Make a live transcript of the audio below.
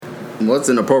What's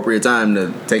an appropriate time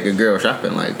to take a girl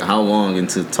shopping? Like, how long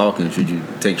into talking should you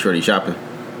take shorty shopping?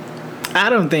 I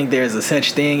don't think there's a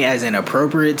such thing as an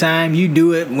appropriate time. You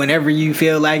do it whenever you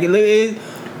feel like it.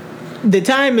 The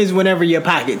time is whenever your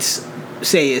pockets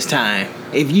say it's time.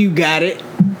 If you got it,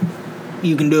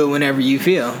 you can do it whenever you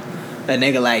feel. A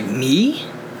nigga like me,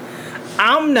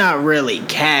 I'm not really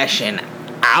cashing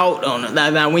out on it.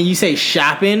 Now, when you say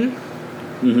shopping,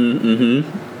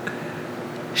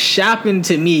 shopping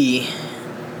to me,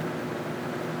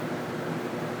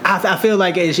 I feel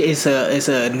like it's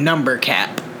a number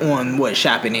cap on what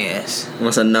shopping is.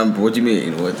 What's a number? What do you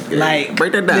mean? Like,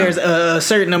 break that down. There's a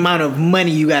certain amount of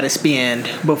money you got to spend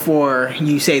before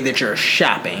you say that you're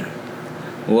shopping.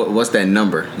 What's that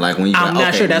number? Like when you? I'm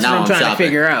not sure. That's what I'm trying to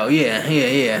figure out.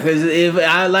 Yeah. Because if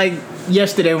I like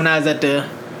yesterday when I was at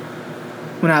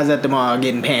the mall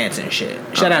getting pants and shit.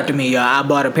 Shout out to me, y'all. I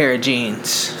bought a pair of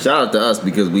jeans. Shout out to us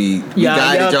because we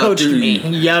y'all coached me.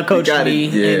 Y'all coached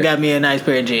me and got me a nice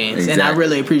pair of jeans, exactly. and I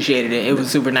really appreciated it. It was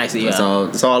super nice of y'all.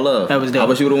 That's all love. That was dope. I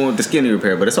wish you would have went with the skinny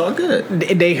repair, but it's all good.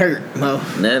 They hurt, Mo.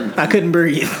 I couldn't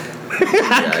breathe.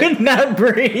 I could not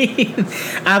breathe.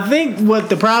 I think what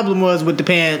the problem was with the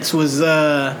pants was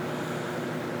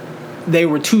they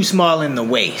were too small in the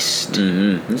waist.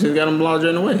 Mm-hmm. You should have got them larger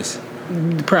in the waist.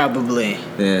 Probably.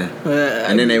 Yeah.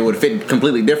 And then they would fit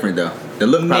completely different, though. The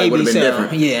look probably would have been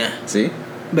different. Yeah. See?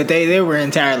 But they were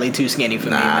entirely too skinny for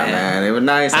me, man. They were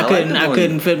nice. I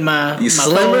couldn't fit my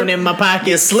phone in my pocket.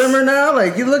 You're slimmer now?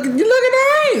 Like, you're looking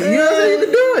alright. You know what I'm saying? You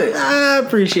can do it. I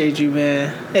appreciate you,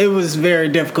 man. It was very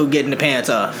difficult getting the pants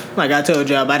off. Like I told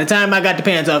y'all, by the time I got the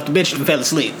pants off, the bitch fell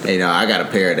asleep. Hey, no, I got a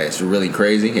pair that's really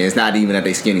crazy. And it's not even that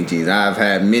they skinny jeans. I've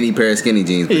had many pairs of skinny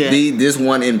jeans. But this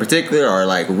one in particular are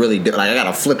like really, like I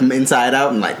gotta flip them inside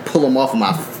out and like pull them off of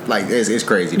my, like it's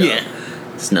crazy, though. Yeah.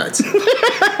 It's nuts.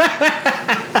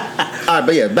 Alright,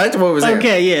 but yeah, back to what we were saying.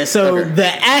 Okay, yeah. So the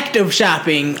act of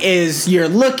shopping is you're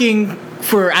looking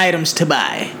for items to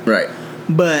buy. Right.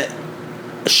 But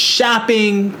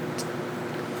shopping,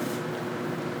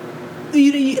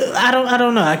 I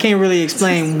don't know. I can't really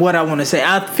explain what I want to say.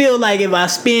 I feel like if I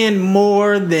spend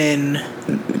more than,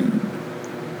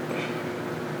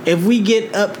 if we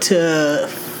get up to,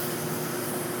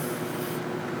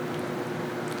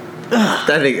 I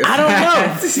don't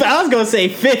know. I was gonna say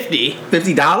 $50.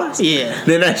 $50? Yeah.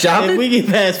 Then that's shopping? If we get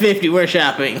past 50, we're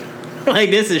shopping. Like,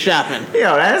 this is shopping.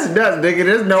 Yo, that's nuts, nigga.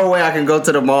 There's no way I can go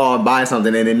to the mall and buy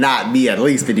something and it not be at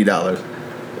least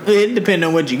 $50. It depends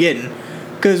on what you're getting.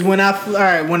 Because when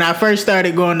I first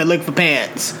started going to look for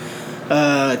pants,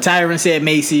 Tyron said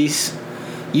Macy's,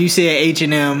 you said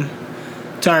H&M,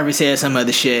 Tarvis said some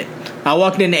other shit. I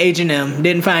walked into H&M,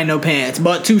 didn't find no pants,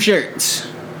 bought 2 shirts.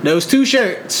 Those 2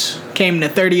 shirts came to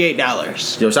 $38.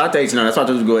 Yo, shout out to H&M. That's why I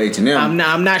told you to go to H&M.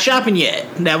 I'm not shopping yet.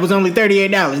 That was only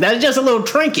 $38. That's just a little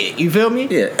trinket. You feel me?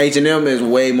 Yeah, H&M is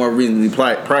way more reasonably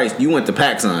priced. You went to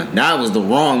PacSun. That was the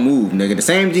wrong move, nigga. The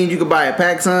same jeans you could buy at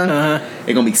PacSun,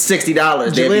 it's gonna be $60.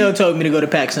 Jaleel told me to go to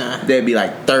PacSun. They'd be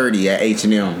like $30 at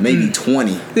H&M, maybe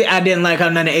 $20. I didn't like how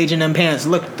none of H&M pants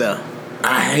looked though.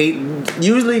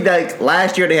 Usually like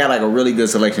last year they had like a really good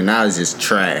selection. Now it's just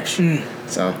trash.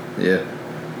 So yeah.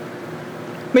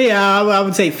 But yeah, I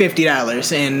would say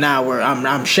 $50, and now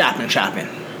I'm shopping.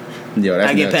 Yo,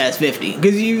 that's I get past 50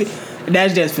 because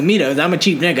that's just for me though. I'm a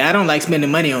cheap nigga. I don't like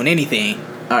spending money on anything.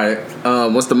 All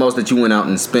right, what's the most that you went out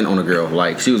and spent on a girl?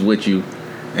 Like she was with you,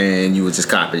 and you was just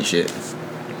copping shit.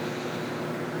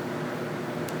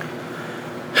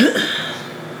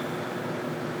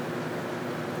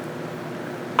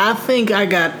 I think I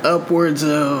got upwards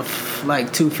of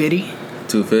like $250.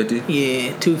 $250?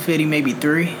 Yeah, $250, maybe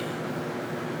 $3.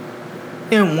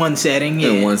 In one setting, yeah.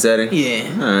 In one setting? Yeah.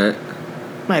 Alright.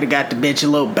 Might have got the bitch a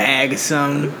little bag or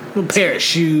something. A pair of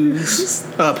shoes.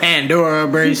 A Pandora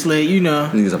bracelet, you know.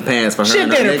 Need some pants for her. Shit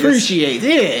that appreciates,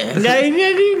 yeah.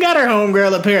 You got her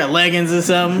homegirl a pair of leggings or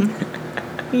something.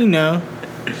 You know.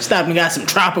 Stopped and got some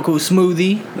tropical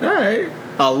smoothie. Alright.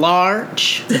 A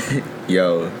large.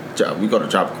 Yo, we go to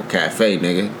Tropical Cafe,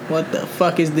 nigga. What the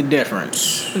fuck is the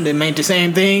difference? They make the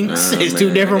same things? It's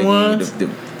 2 different ones?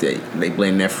 They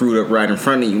blend that fruit up right in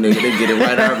front of you, nigga. They get it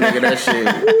right out, nigga. That shit,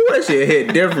 that shit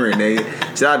hit different,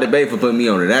 nigga. Shout out to Bay for putting me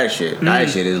onto that shit. That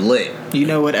shit is lit. You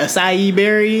know what acai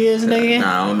berry is, nigga?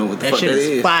 Nah, I don't know what the fuck that is. That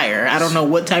shit is fire. I don't know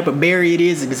what type of berry it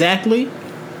is exactly.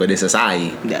 But it's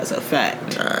acai. That's a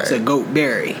fact. Right. It's a goat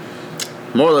berry.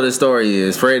 Moral of the story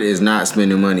is Fred is not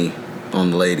spending money on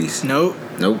the ladies. Nope.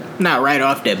 Not right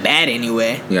off the bat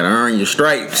anyway. You gotta earn your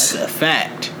stripes. That's a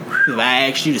fact. If I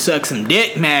asked you to suck some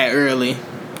dick mad early,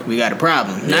 we got a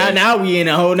problem. Yeah. Now we in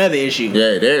a whole nother issue.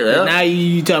 Yeah, there. Now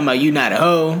you talking about you not a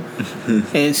hoe,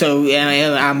 and so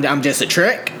I'm just a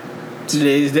trick.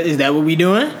 Is that what we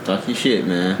doing? Talk your shit,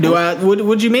 man.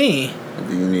 What you mean?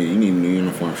 You need a new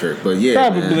uniform shirt, but yeah,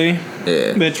 probably. Man.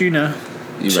 Yeah, but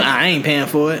right. I ain't paying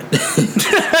for it.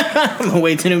 I'm gonna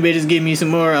wait till them bitches give me some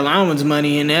more allowance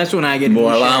money, and that's when I get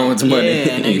more allowance money.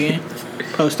 Yeah,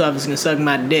 nigga. Post office can suck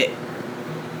my dick.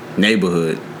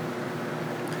 Neighborhood.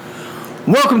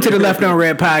 Welcome to the Left on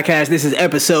Red podcast. This is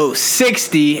episode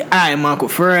 60. I am Uncle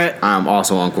Fred. I'm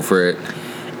also Uncle Fred.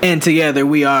 And together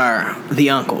we are the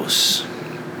uncles.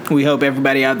 We hope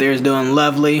everybody out there is doing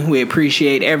lovely. We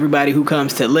appreciate everybody who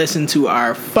comes to listen to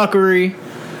our fuckery.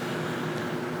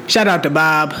 Shout out to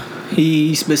Bob.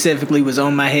 He specifically was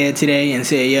on my head today and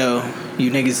said, yo,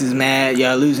 you niggas is mad.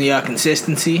 Y'all losing y'all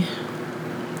consistency.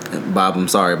 Bob, I'm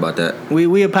sorry about that.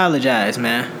 We apologize,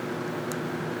 man.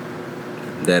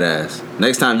 Dead ass.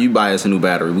 Next time you buy us a new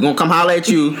battery, we're gonna come holler at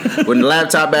you when the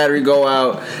laptop battery go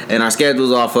out and our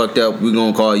schedule's all fucked up. We're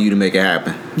gonna call you to make it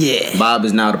happen. Yeah. Bob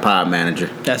is now the pod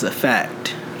manager. That's a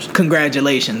fact.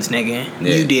 Congratulations, nigga.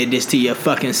 Yeah. You did this to your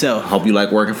fucking self. Hope you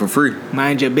like working for free.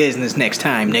 Mind your business next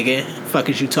time, nigga. Fuck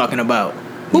is you talking about?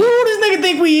 Who does nigga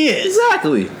think we is?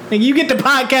 Exactly. Nigga, you get the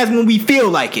podcast when we feel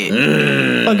like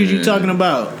it. Fuck is you talking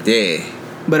about? Yeah.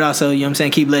 But also, you know what I'm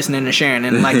saying, keep listening and sharing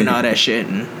and liking all that shit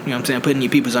and, you know what I'm saying, putting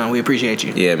your peoples on. We appreciate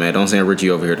you. Yeah, man. Don't send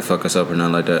Richie over here to fuck us up or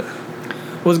nothing like that.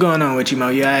 What's going on with you, Mo?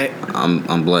 You alright?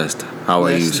 I'm blessed. How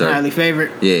are you, sir? Highly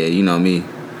favored? Yeah, you know me.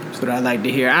 That's what I like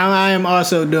to hear. I am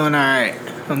also doing alright.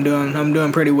 I'm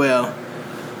doing pretty well.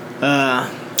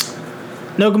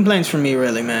 No complaints from me,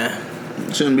 really,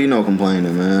 man. Shouldn't be no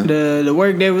complaining, man. The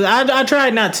work day was... I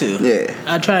tried not to. Yeah.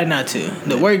 I tried not to.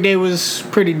 The work day was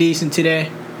pretty decent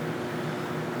today.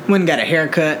 Went and got a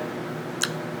haircut.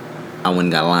 I went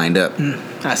and got lined up.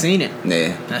 I seen it.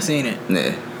 Yeah. I seen it.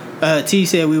 Yeah. T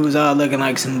said we was all looking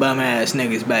like some bum ass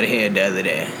niggas by the head the other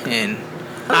day, and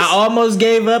I almost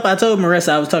gave up. I told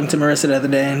Marissa, I was talking to Marissa the other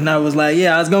day, and I was like,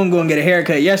 yeah, I was gonna go and get a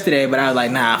haircut yesterday, but I was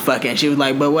like, nah, fuck it. And she was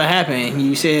like, but what happened?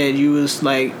 You said you was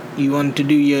like, you wanted to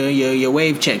do your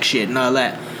wave check shit and all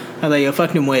that. I was like, yo,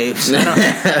 fuck them waves.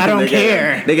 I don't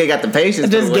care. Nigga got the patience. I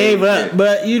just gave up,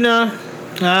 but you know.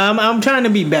 I'm trying to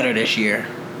be better this year.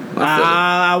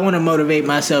 I want to motivate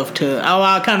myself to.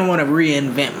 I kind of want to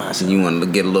reinvent myself. You want to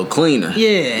get a little cleaner.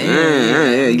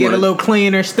 Yeah. Get a little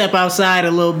cleaner. Step outside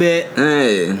a little bit.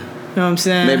 Hey. You know what I'm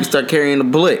saying? Maybe start carrying the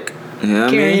blick. You know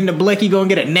carrying the blick. You gonna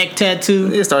get a neck tattoo?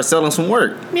 Yeah, start selling some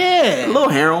work. Yeah. A little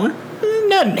heroin.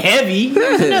 Nothing heavy.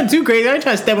 Nothing too crazy. I ain't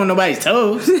trying to step on nobody's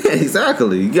toes. Yeah,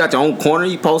 exactly. You got your own corner.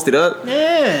 You post it up.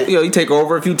 Yeah. You know, you take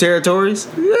over a few territories.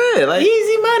 Yeah, like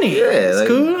easy money. Yeah, it's like,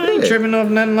 cool. I ain't tripping off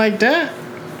nothing like that.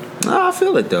 No, I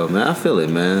feel it though, man. I feel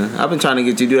it, man. I've been trying to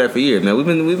get you to do that for years, man.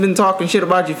 We've been talking shit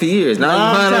about you for years.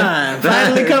 Now you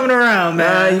finally coming around,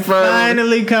 man. You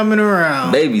finally coming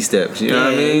around. Baby steps, you know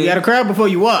what I mean? You gotta cry before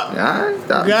you walk. All right, you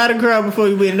gotta cry before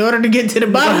you win. In order to get to the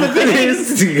bottom of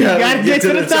things, you gotta get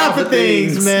to the top of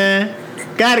things, man.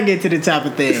 Gotta get to the top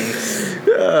of things.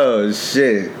 Oh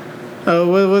shit.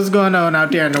 Oh, what's going on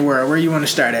out there in the world? Where you want to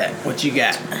start at? What you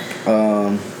got?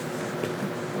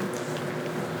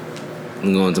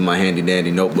 I'm going to my handy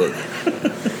dandy notebook.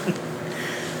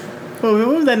 What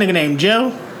was that nigga named?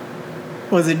 Joe?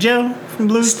 Was it Joe from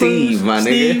Blue's Steve, my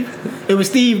Steve? nigga. It was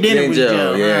Steve, then it was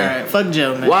Joe. Yeah. All right, fuck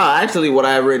Joe, man. Wow, actually, what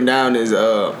I have written down is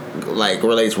like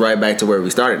relates right back to where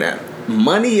we started at.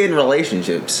 Money in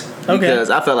relationships. Okay. Because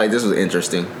I felt like this was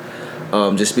interesting.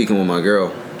 Just speaking with my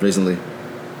girl recently.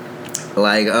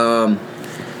 Like,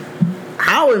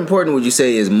 how important would you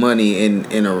say is money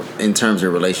in terms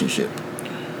of relationship?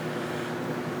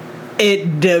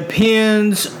 It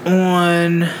depends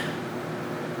on,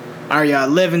 are y'all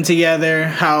living together?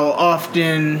 How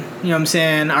often, you know what I'm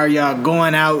saying, are y'all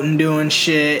going out and doing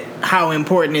shit? How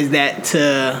important is that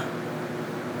to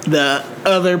the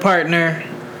other partner?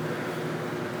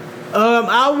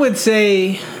 I would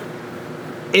say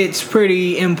it's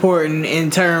pretty important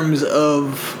in terms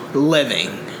of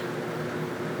living.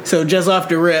 So just off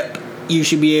the rip, you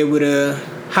should be able to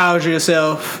house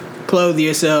yourself, clothe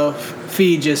yourself,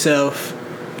 feed yourself,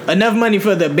 enough money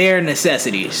for the bare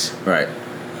necessities. Right.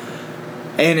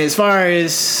 And as far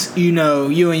as, you know,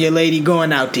 you and your lady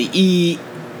going out to eat,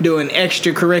 doing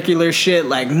extracurricular shit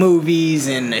like movies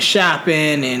and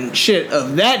shopping and shit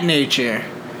of that nature,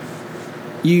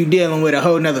 you dealing with a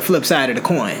whole nother flip side of the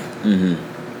coin. Mm-hmm.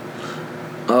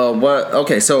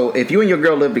 Okay, so if you and your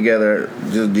girl live together,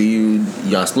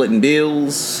 y'all splitting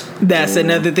bills? That's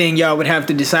another thing y'all would have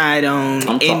to decide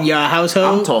on in your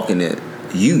household. I'm talking to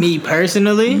you. Me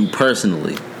personally? You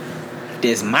personally.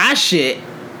 This my shit.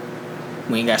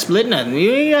 We ain't got to split nothing. We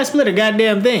ain't got to split a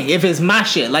goddamn thing. If it's my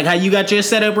shit, like how you got your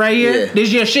setup right here,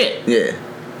 this your shit. Yeah.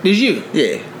 This you.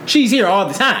 Yeah. She's here all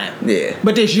the time. Yeah.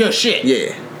 But this your shit.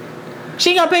 Yeah.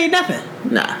 She ain't got paid nothing.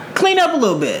 Nah. Clean up a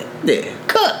little bit. Yeah.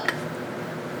 Cook.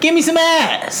 Give me some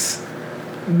ass.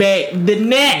 Babe, the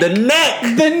neck. The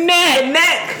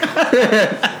neck.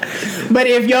 But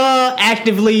if y'all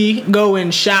actively go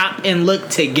and shop and look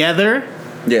together,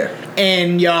 yeah,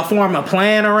 and y'all form a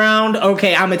plan around,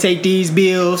 okay, I'm gonna take these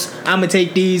bills,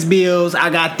 I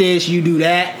got this, you do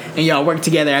that, and y'all work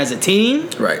together as a team,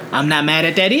 right? I'm not mad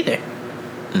at that either.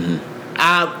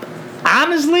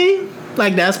 Honestly,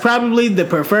 like, that's probably the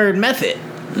preferred method.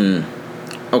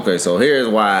 Okay, so here's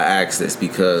why I asked this,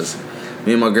 because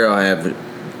me and my girl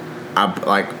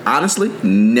honestly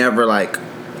never like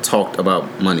talked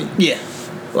about money. Yeah.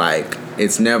 Like,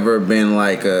 it's never been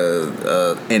like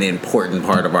an important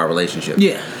part of our relationship.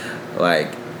 Yeah.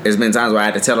 Like, there's been times where I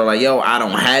had to tell her, like, yo, I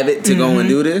don't have it to go and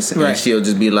do this. And she'll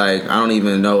just be like, I don't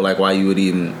even know, like, why you would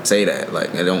even say that.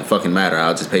 Like, it don't fucking matter.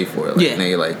 I'll just pay for it. Like,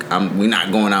 nigga, like, we're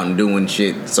not going out and doing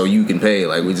shit so you can pay.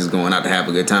 Like, we're just going out to have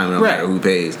a good time. It don't matter who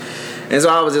pays. And so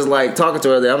I was just, like, talking to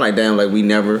her there. I'm like, damn, like, we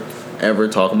never, ever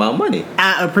talk about money.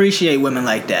 I appreciate women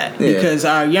like that. Because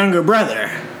our younger brother...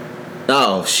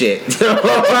 Oh, shit.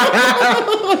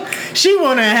 She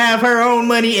want to have her own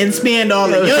money and spend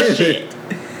all of your shit.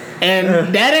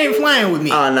 And that ain't flying with me.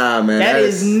 Oh, nah, man. That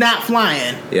is not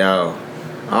flying. Yo,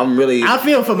 I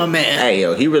feel for my man. Hey,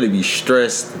 yo, he really be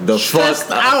stressed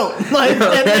fuck out. Like,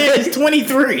 that man is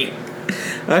 23.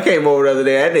 I came over the other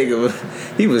day. That nigga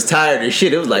he was tired as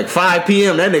shit. It was like 5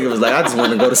 p.m. That nigga was like, I just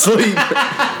want to go to sleep.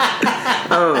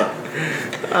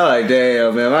 I'm like,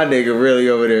 damn, man, my nigga really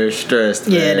over there is stressed.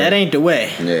 Yeah, man. that ain't the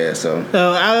way. Yeah,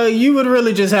 so you would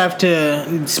really just have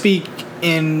to speak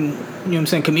and, you know what I'm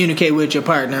saying, communicate with your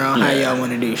partner on how y'all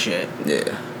want to do shit.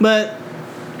 Yeah. But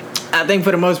I think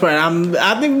for the most part,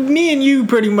 I think me and you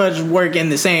pretty much work in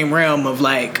the same realm of,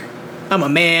 like, I'm a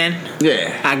man.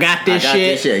 Yeah. I got this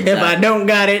shit. Exactly. If I don't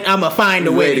got it, I'm going to find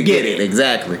a way to get it.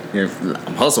 Exactly.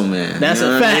 I'm hustle man. That's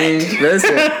a fact.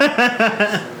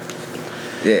 Listen.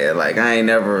 Yeah, like, I ain't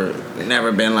never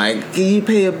been like, can you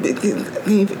pay a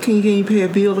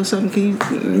bill or something?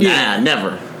 Nah,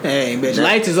 never. Hey, bitch,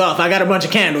 lights is off. I got a bunch of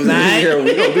candles, all right? Yeah,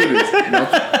 we gonna do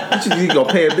this. You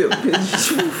gonna pay a bill.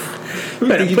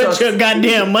 Better put your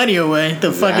goddamn money away.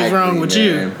 The fuck is wrong with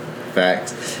you?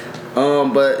 Facts.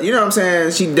 But you know what I'm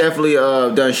saying? She definitely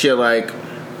done shit like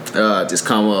just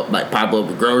come up, like pop up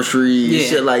with groceries,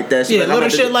 shit like that. She little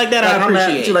shit like that. I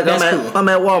appreciate. She's like, I'm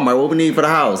at Walmart. What we need for the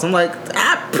house? I'm like,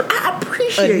 I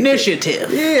appreciate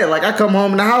initiative. Yeah, like I come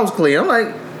home and the house clean. I'm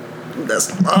like,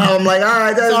 I'm like, all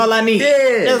right, that's all I need.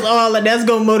 Yeah, that's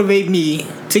gonna motivate me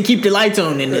to keep the lights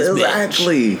on in this bitch.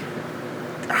 Exactly.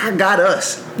 I got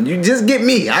us. You just get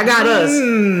me. I got us.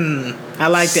 I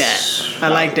like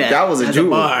that. That was a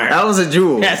jewel. That was a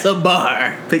jewel. That's a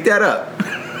bar. Pick that up.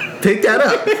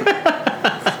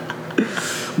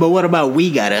 But what about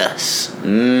we got us?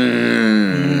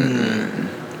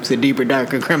 It's a deeper,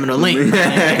 darker criminal link.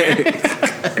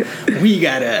 We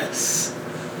got us.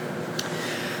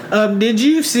 Did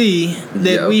you see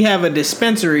that we have a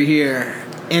dispensary here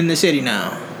in the city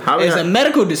now? It's a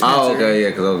medical dispensary. Oh, okay, yeah,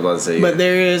 because I was about to say. But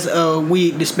there is a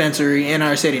weed dispensary in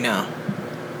our city now.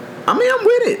 I mean, I'm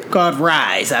with it. Called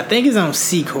Rise. I think it's on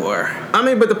Secor. I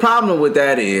mean, but the problem with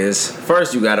that is,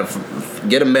 first you gotta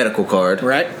get a medical card.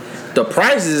 Right. The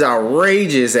price is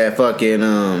outrageous at fucking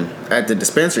at the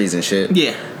dispensaries and shit.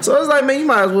 Yeah. So it's like, man, you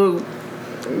might as well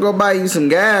go buy you some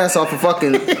gas off a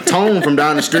fucking Tone from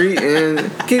down the street and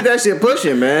keep that shit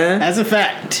pushing, man. That's a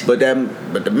fact. But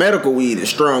the medical weed is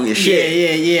strong as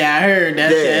shit. Yeah. I heard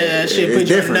that shit put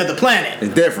you on another planet.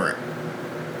 It's different.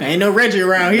 Ain't no Reggie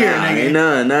around here, nigga. Ain't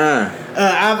none, nah.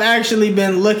 I've actually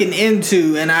been looking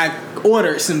into, and I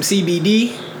ordered some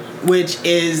CBD, which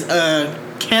is a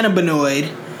cannabinoid.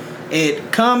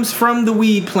 It comes from the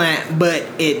weed plant, but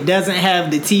it doesn't have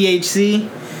the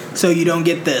THC, so you don't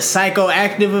get the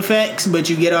psychoactive effects, but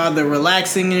you get all the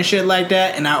relaxing and shit like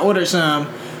that. And I ordered some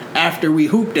after we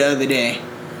hooped the other day.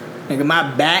 Nigga,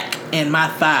 my back and my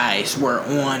thighs were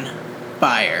on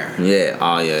fire. Yeah,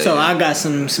 oh yeah. So I got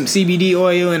some CBD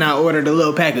oil, and I ordered a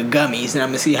little pack of gummies, and I'm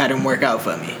gonna see how them work out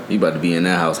for me. You about to be in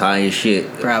that house high as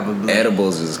shit. Probably.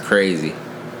 Edibles is crazy.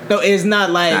 No, it's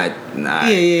not like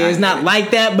it's not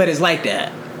like that, but it's like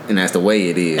that. And that's the way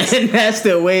it is. And that's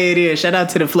the way it is. Shout out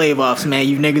to the Flav-Offs, man.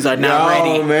 You niggas are not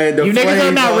ready. Man, you niggas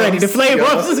are not ready. The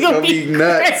Flav-Offs is gonna be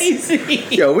nuts.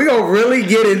 Crazy. Yo, we gonna really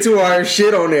get into our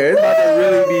shit on there. It's about to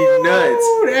really be nuts.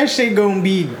 Ooh, that shit gonna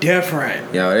be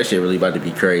different. Yo, that shit really about to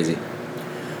be crazy.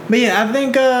 But yeah, I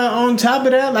think on top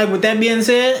of that, like with that being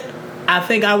said, I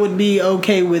think I would be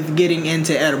okay with getting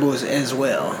into edibles as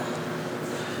well.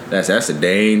 That's a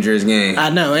dangerous game. I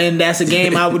know, and that's a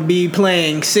game I would be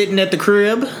playing sitting at the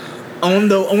crib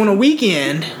on a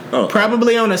weekend,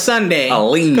 probably on a Sunday. A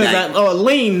lean night. A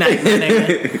lean night, my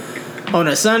nigga. On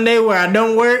a Sunday where I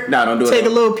don't work. No, don't do it. Take a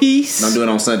little piece. Don't do it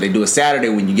on Sunday. Do it Saturday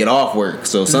when you get off work.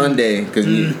 So Sunday, because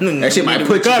that shit might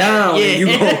put you down. Yeah. And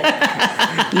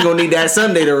you gonna need that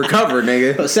Sunday to recover,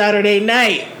 nigga. So Saturday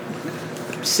night,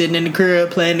 sitting in the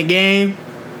crib playing the game,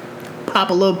 pop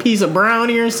a little piece of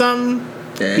brownie or something.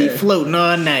 Yeah. Be floating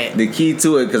all night. The key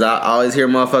to it, because I always hear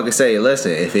motherfuckers say,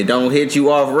 listen, if it don't hit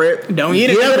you off rip, don't eat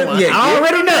it. Yeah, I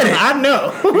already know. I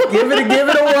know. give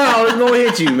it a while. It's gonna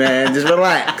hit you, man. Just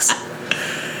relax.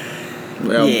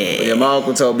 Well, yeah, my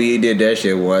uncle told me he did that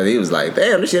shit once. He was like,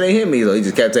 damn, this shit ain't hit me. So he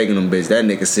just kept taking them bitch. That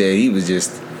nigga said he was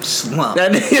just slumped.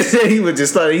 That nigga said he was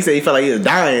just he said he felt like he was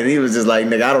dying. He was just like,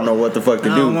 nigga, I don't know what the fuck to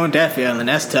do. I don't want that feeling.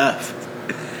 That's tough.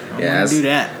 I don't want to do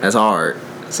that. That's hard.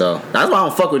 So that's why I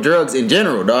don't fuck with drugs in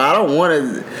general, though. I don't want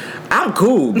to. I'm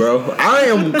cool, bro. I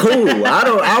am cool.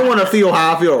 I want to feel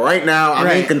how I feel right now. I'm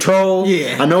in control.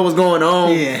 Yeah. I know what's going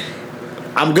on. Yeah.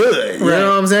 I'm good. You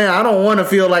know what I'm saying? I don't want to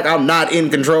feel like I'm not in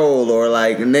control or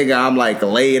like, nigga, I'm like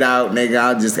laid out,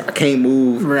 nigga. I can't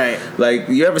move. Right. Like,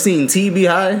 you ever seen T be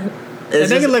high? The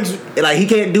nigga looks like he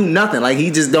can't do nothing. Like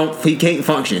he can't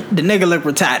function. The nigga look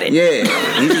retarded. Yeah.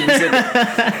 He just be sitting,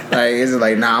 like it's just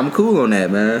like, nah, I'm cool on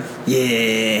that, man.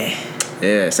 Yeah.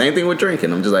 Yeah. Same thing with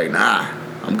drinking. I'm just like, nah,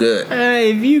 I'm good.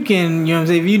 If you can, you know what I'm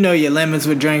saying, if you know your limits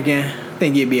with drinking, I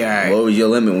think you'd be alright. What was your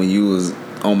limit when you was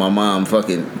on my mom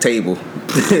fucking table?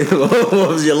 What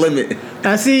was your limit?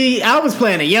 I was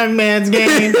playing a young man's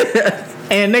game.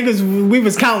 And niggas, we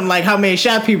was counting like how many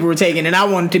shots people were taking, and I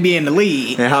wanted to be in the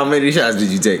lead. And how many shots did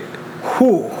you take?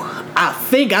 Whew. I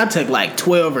think I took like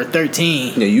 12 or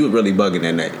 13. Yeah, you were really bugging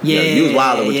that night. Yeah, you was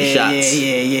wilding with the shots.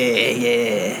 Yeah,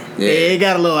 it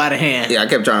got a little out of hand. Yeah, I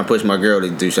kept trying to push my girl to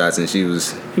do shots, and she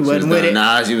wasn't with it.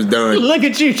 Nah, she was done. Look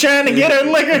at you trying to get her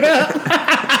liquored up.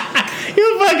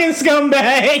 You fucking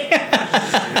scumbag.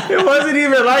 It wasn't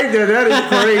even like that. That is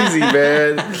crazy,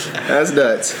 man. That's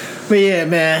nuts. But yeah,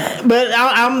 man. But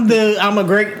I'm a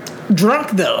great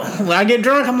drunk though. When I get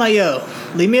drunk, I'm like, yo,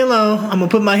 leave me alone. I'm gonna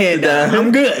put my head down.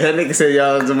 I'm good. That nigga said,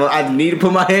 y'all, I need to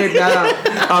put my head down.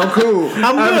 I'm cool.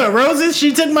 I'm good. Roses,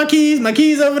 she took my keys. My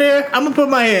keys over there. I'm gonna put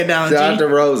my head down. Shout out to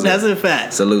Roses. That's a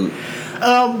fact. Salute.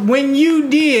 When you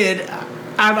did,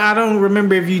 I don't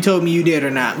remember if you told me you did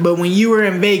or not, but when you were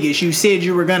in Vegas, you said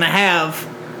you were gonna have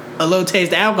a little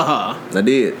taste of alcohol. I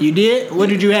did. You did? What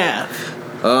did you have?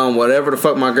 Whatever the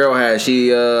fuck my girl had,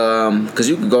 she cause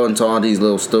you could go into all these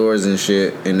little stores and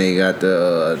shit, and they got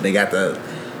the.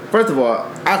 First of all,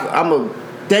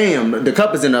 the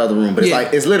cup is in the other room, but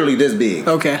it's literally this big.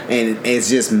 Okay. And it's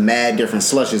just mad different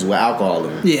slushes with alcohol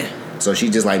in them. Yeah. So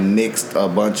she just like mixed a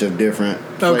bunch of different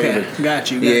flavors. Okay, got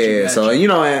you. So you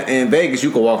know, in Vegas you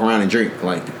could walk around and drink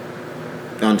like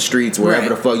on the streets, wherever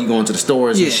the fuck you go into the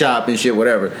stores and shop and shit,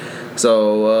 whatever.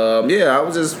 So I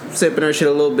was just sipping her shit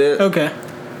a little bit. Okay.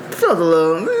 Felt a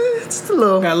little, just a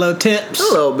little. Got a little tips. A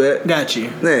little bit. Got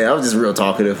you. Yeah, I was just real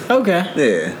talkative. Okay.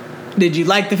 Yeah. Did you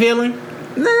like the feeling?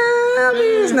 Nah, I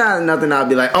mean it's not nothing. I'd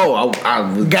be like, oh,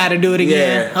 I gotta do it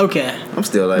again. Yeah. Okay. I'm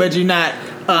still like, but you're not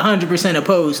 100%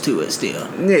 opposed to it still.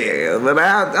 Yeah, but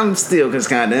I'm still just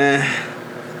kind of.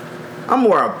 I'm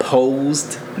more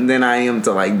opposed than I am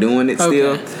to like doing it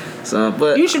still. So,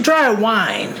 but you should try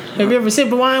wine. Have you ever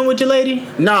sipped wine with your lady?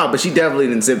 Nah, but she definitely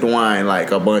didn't sip the wine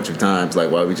like a bunch of times. Like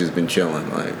while we just been chilling.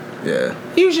 Like, yeah.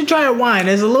 You should try wine.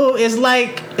 It's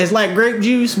like grape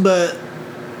juice, but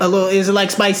a little. It's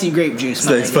like spicy grape juice.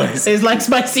 It's like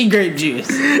spicy grape juice.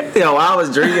 Yo, I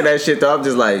was drinking that shit though. I'm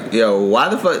just like, yo, why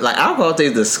the fuck? Like alcohol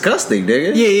tastes disgusting,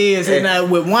 nigga. Yeah. So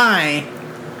with wine.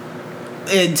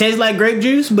 It tastes like grape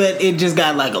juice, but it just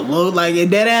got like a little, like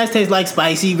it dead ass tastes like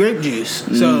spicy grape juice.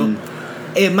 So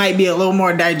it might be a little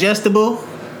more digestible,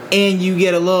 and you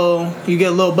get a little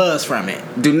buzz from it.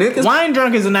 Do niggas wine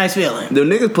drunk is a nice feeling? Do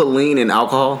niggas put lean in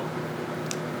alcohol?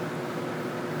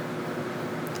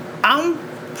 I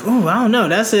don't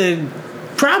know.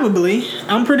 Probably.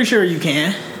 I'm pretty sure you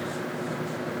can.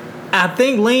 I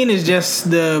think lean is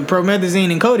just the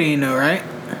promethazine and codeine, though, right?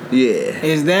 Yeah.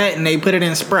 Is that, and they put it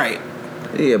in Sprite.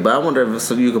 Yeah, but I wonder if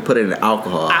you could put it in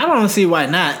alcohol. I don't see why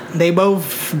not. They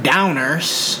both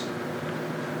downers.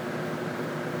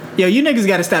 Yo, you niggas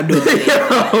gotta stop doing lean.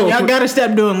 Y'all gotta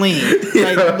stop doing lean.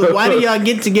 Like, why do y'all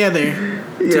get together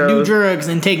to do drugs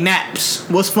and take naps?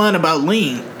 What's fun about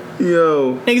lean?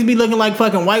 Yo. Niggas be looking like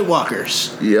fucking White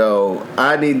Walkers. Yo,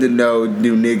 I need to know,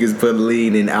 do niggas put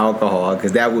lean in alcohol?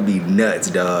 Because that would be nuts,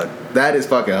 dog. That is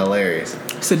fucking hilarious.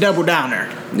 It's a double downer.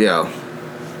 Yo.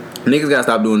 Niggas gotta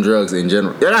stop doing drugs in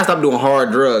general. They gotta stop doing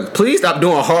hard drugs. Please stop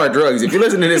doing hard drugs. If you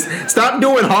listen to this, stop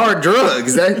doing hard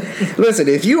drugs. Listen,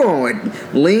 if you on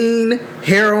lean,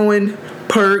 heroin,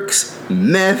 perks,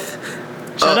 meth.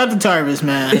 Shout out to Tarvis,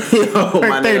 man. Yo,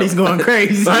 Perk 30's going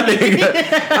crazy. My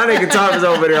nigga Tarvis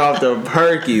over there off the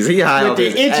perkies. He high with off the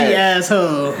his itchy ass.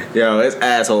 asshole. Yo, his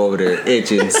asshole over there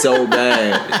itching so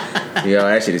bad. Yo,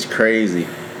 that shit is crazy.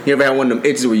 You ever had one of them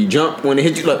itches where you jump when it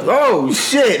hit you like, oh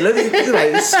shit? Like,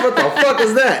 what the fuck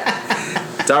is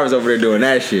that? Tarvis over there doing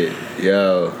that shit.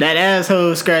 Yo. That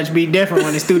asshole scratch be different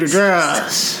when it's through the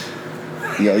drawers.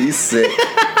 Yo, you sick.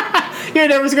 You ain't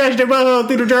never scratched your butthole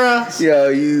through the drawers? Yo,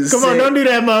 you Come sick. on, don't do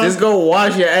that, Mo. Just go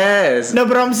wash your ass. No,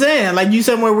 but I'm saying, like, you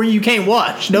somewhere where you can't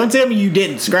wash. Don't tell me you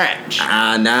didn't scratch.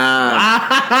 Nah.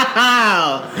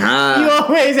 You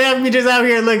always have me just out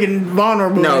here looking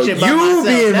vulnerable No, and shit by you myself.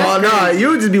 being That's nah, crazy.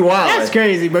 you just be wild. That's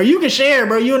crazy, bro. You can share,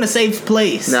 bro. You in a safe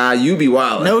place. Nah, you be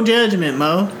wild. No judgment,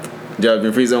 Mo.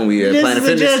 Judgment free zone. We This Planet is a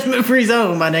Fitness. judgment-free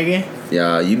zone, my nigga.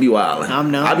 Yeah, you be wild.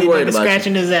 I be worried about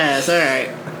scratching his ass. All right.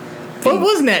 What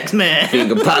was next, man?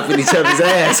 Finger popping each other's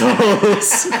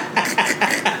assholes.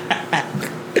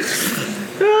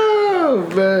 Oh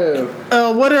man.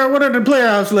 What are the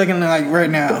playoffs looking like right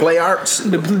now? Play arts.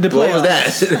 The playoffs. What was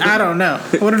that? I don't know.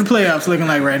 What are the playoffs looking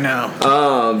like right now?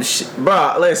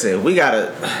 Bro, listen,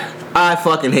 I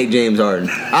fucking hate James Harden.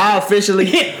 I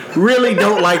officially really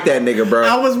don't like that nigga, bro.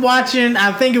 I was watching,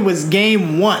 I think it was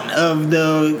game 1 of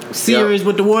the series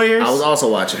with the Warriors. I was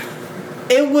also watching.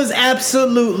 It was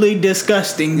absolutely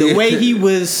disgusting the way he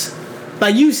was.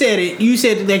 Like you said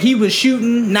that he was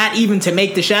shooting not even to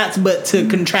make the shots, but to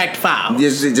contract fouls.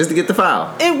 Just to get the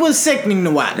foul. It was sickening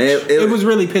to watch. It was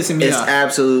really pissing me off. It's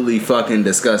absolutely fucking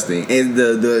disgusting. And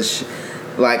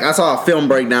like I saw a film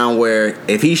breakdown where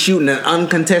if he's shooting an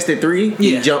uncontested 3,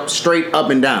 he jumps straight up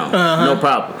and down, no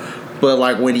problem. But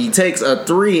like when he takes a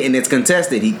 3 and it's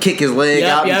contested, he kick his leg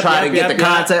out and try to get the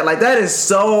contact. Like that is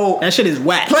so. That shit is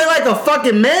whack. Play like a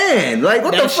fucking man. Like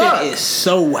what the fuck? That shit is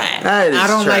so whack. That is I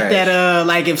don't trash. like that.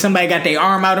 Like if somebody got their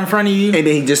arm out in front of you and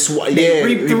then he just bring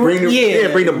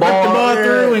the ball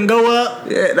through and go up.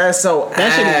 Yeah, that's so.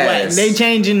 That shit is whack. They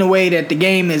changing the way that the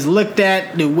game is looked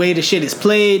at, the way the shit is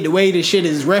played, the way the shit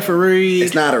is refereed.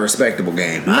 It's not a respectable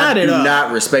game. Not at all. I do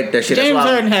not respect that shit. James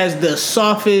Harden has the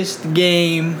softest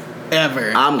game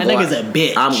ever. That nigga's a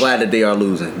bitch. I'm glad that they are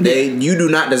losing. You do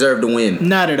not deserve to win.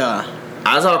 Not at all.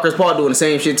 I saw Chris Paul doing the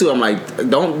same shit too. I'm like,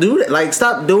 don't do that. Like,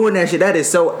 stop doing that shit. That is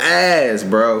so ass,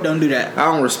 bro. Don't do that. I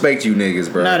don't respect you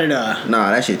niggas, bro. Not at all.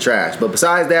 Nah, that shit trash. But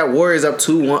besides that, Warriors up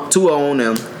 2-0 on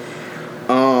them.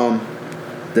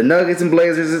 The Nuggets and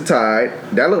Blazers are tied.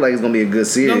 That look like it's gonna be a good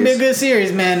series. It's gonna be a good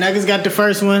series, man. Nuggets got the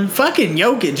first one. Fucking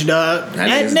Jokic, dog.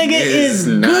 That nigga is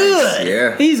nice. Good.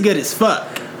 Yeah. He's good as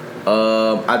fuck.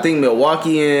 I think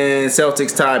Milwaukee and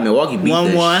Celtics tied. Milwaukee beat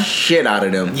the shit out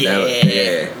of them.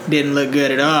 Yeah. Didn't look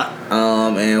good at all.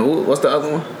 And what's the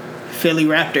other one? Philly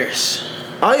Raptors.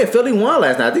 Oh yeah, Philly won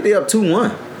last night. I think they up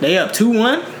 2-1. They up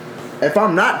 2-1? If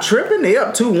I'm not tripping, they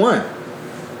up 2-1.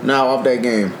 Now off that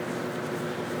game.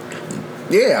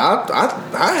 Yeah,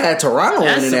 I had Toronto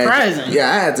winning that. That's surprising. Yeah,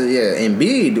 I had to. Yeah,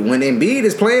 Embiid. When Embiid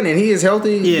is playing and he is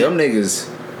healthy, them niggas,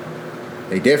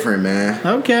 they different, man.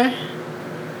 Okay.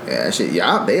 Yeah, shit.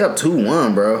 Yeah, they up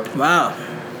 2-1, bro. Wow.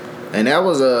 And that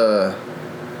was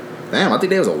damn, I think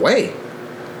they was away.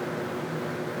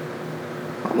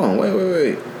 Hold on,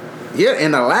 wait. Yeah,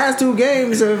 in the last 2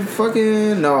 games of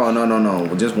fucking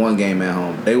no. Just one game at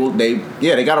home.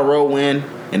 They got a road win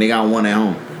and they got one at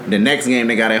home. The next game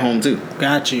they got at home too.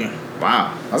 Got you.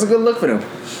 Wow, that's a good look for them.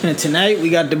 And tonight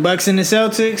we got the Bucks and the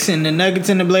Celtics and the Nuggets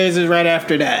and the Blazers right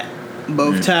after that.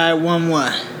 Both tied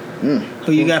 1-1.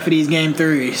 Who you got for these game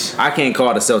 3s? I can't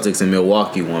call the Celtics and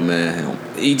Milwaukee one, man.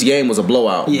 Each game was a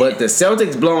blowout. Yeah. But the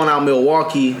Celtics blowing out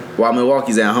Milwaukee while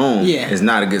Milwaukee's at home is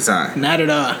not a good sign. Not at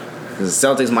all. Because the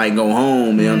Celtics might go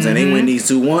home, you know what I'm saying? They win these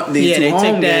two home games. They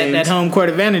take that home court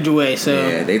advantage away. So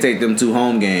yeah, they take them 2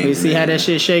 home games. We see how that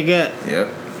shit shake up.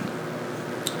 Yep.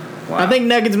 Wow. I think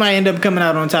Nuggets might end up coming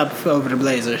out on top over the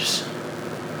Blazers.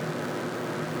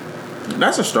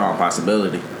 That's a strong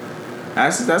possibility.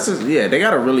 They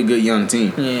got a really good young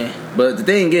team. Yeah. But the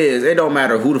thing is, it don't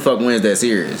matter who the fuck wins that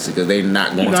series because they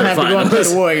not going to the finals. You're going to have to go to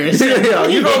the Warriors.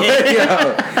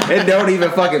 It don't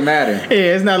even fucking matter.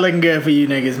 Yeah, it's not looking good for you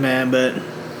niggas, man, but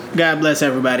God bless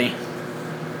everybody.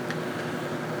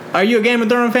 Are you a Game of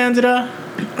Thrones fan at all?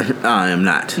 I am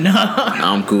not. No.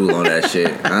 I'm cool on that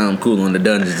shit. I'm cool on the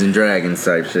Dungeons and Dragons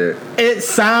type shit. It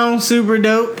sounds super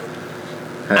dope.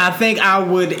 I think I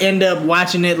would end up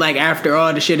watching it like after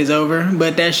all the shit is over,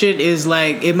 but that shit is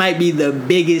like, it might be the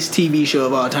biggest TV show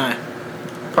of all time.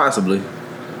 Possibly.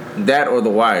 That or The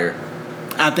Wire.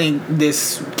 I think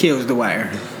this kills The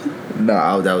Wire. No,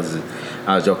 I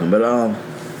was joking, but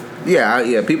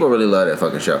yeah, people really love that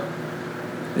fucking show.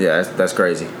 Yeah, that's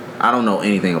crazy. I don't know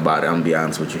anything about it. I'm gonna be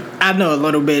honest with you. I know a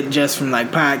little bit just from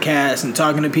like podcasts and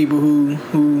talking to people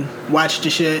who watch the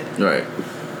shit. Right.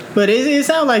 But it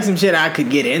sounds like some shit I could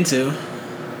get into,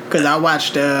 cause I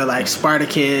watched like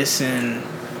Spartacus and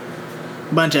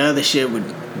a bunch of other shit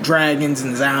with dragons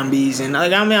and zombies and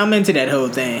like I'm into that whole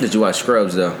thing. Did you watch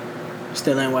Scrubs though?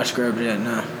 Still ain't watched Scrubs yet.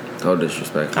 No. No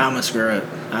disrespect. I'm a scrub.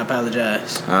 I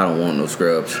apologize. I don't want no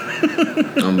Scrubs.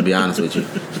 I'm gonna be honest with you.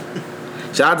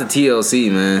 Shout out to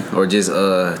TLC, man, or just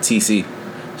TC.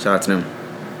 Shout out to them.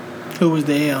 Who was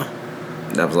the L?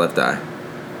 That was Left Eye.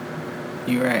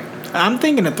 You right. I'm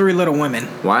thinking of Three Little Women.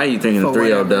 Why are you thinking of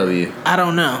 3LW? I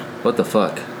don't know. What the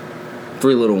fuck?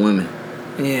 Three Little Women.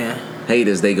 Yeah.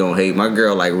 Haters, they gon' hate. My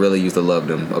girl like really used to love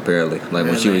them. Apparently, like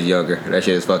when she was younger. That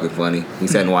shit is fucking funny. We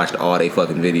sat and watched all they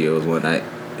fucking videos one night.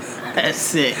 That's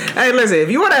sick. Hey, listen, if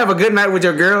you want to have a good night with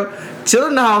your girl, chill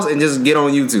in the house and just get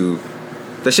on YouTube.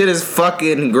 The shit is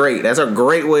fucking great. That's a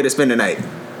great way to spend the night.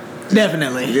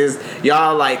 Definitely. Just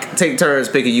y'all like take turns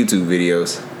picking YouTube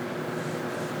videos.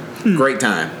 Great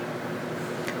time.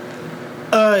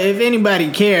 If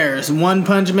anybody cares, One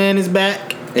Punch Man is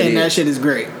back, and that shit is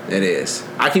great. It is.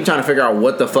 I keep trying to figure out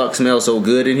what the fuck smells so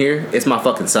good in here. It's my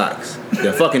fucking socks.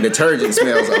 The fucking detergent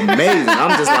smells amazing.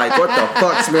 I'm just like, what the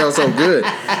fuck smells so good?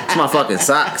 It's my fucking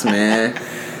socks, man.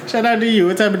 Shout out to you.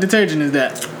 What type of detergent is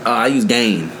that? I use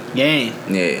Gain. Gain.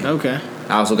 Yeah. Okay.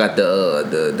 I also got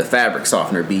the fabric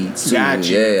softener beads too.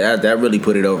 Gotcha. Yeah, that really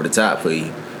put it over the top for you.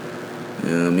 You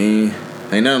know what I mean?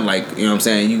 Ain't nothing like, you know what I'm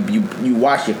saying, you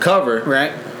wash your cover.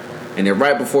 Right. And then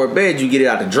right before bed, you get it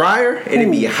out the dryer, and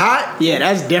it be hot. Yeah,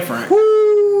 that's different.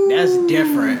 Woo. That's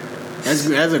different.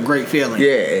 That's a great feeling.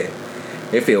 Yeah.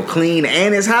 It feel clean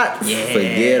and it's hot. Yeah.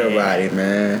 Forget about it,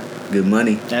 man. Good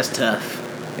money. That's tough.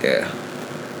 Yeah.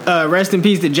 Rest in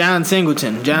peace to John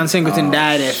Singleton. John Singleton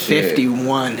died at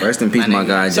 51. Rest in peace, my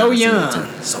guy. So John young.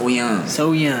 Singleton. So young.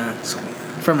 So young.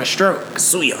 From a stroke.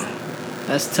 So young.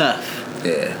 That's tough.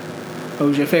 Yeah. What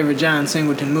was your favorite John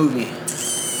Singleton movie?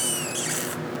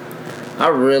 I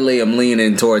really am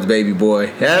leaning towards Baby Boy.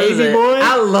 Baby Boy?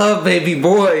 I love Baby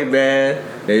Boy, man.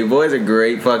 Baby Boy's a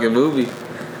great fucking movie.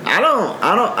 I'm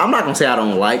not gonna say I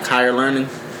don't like Higher Learning.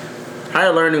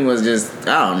 Higher Learning was just,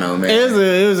 I don't know, man.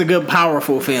 It was a good,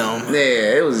 powerful film.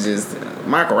 Yeah, it was just,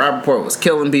 Michael Rappaport was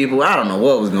killing people. I don't know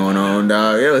what was going on,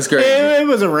 dog. It was crazy. It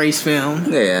was a race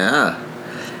film. Yeah.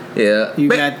 Yeah. You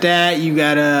got that. You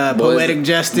got Poetic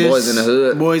Justice. Boys in the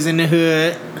Hood. Boys in the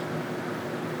Hood.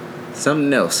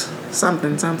 Something else.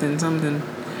 Something.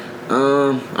 I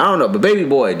don't know, but Baby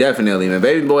Boy, definitely, man.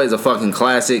 Baby Boy is a fucking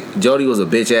classic. Jody was a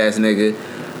bitch ass nigga.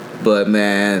 But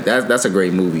man, that's a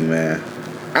great movie, man.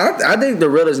 I think the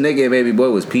realest nigga in Baby Boy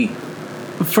was P.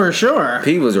 For sure.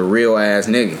 P was a real ass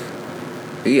nigga.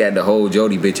 He had to hold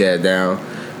Jody bitch ass down. You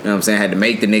know what I'm saying? Had to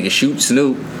make the nigga shoot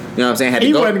Snoop. You know what I'm saying?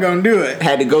 He wasn't gonna do it.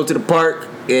 Had to go to the park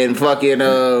and fucking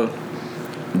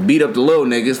beat up the little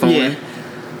niggas for him.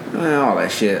 All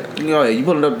that shit. You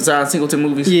pulling up the John Singleton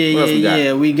movies?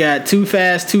 Yeah. We got Too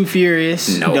Fast, Too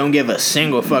Furious. No. Don't give a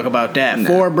single fuck about that. Nah.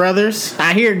 Four Brothers.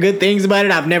 I hear good things about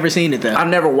it. I've never seen it though. I've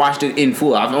never watched it in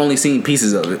full. I've only seen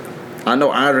pieces of it. I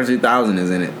know Andre 3000 is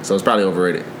in it, so it's probably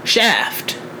overrated.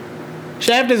 Shaft.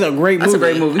 Shaft is a great movie. That's a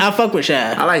great movie. I fuck with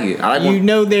Shaft. I like it. You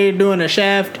know they're doing a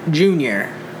Shaft Junior.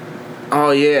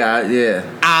 Oh yeah.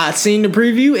 I seen the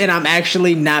preview and I'm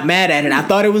actually not mad at it. I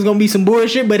thought it was gonna be some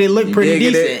bullshit, but it looked pretty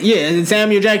decent. Yeah, and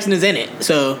Samuel Jackson is in it,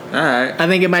 so alright. I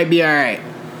think it might be alright.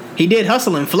 He did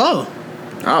Hustle and Flow.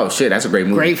 Oh shit, that's a great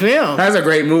movie. Great film. That's a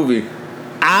great movie.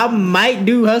 I might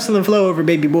do Hustle and Flow over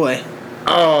Baby Boy.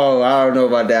 Oh, I don't know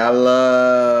about that. I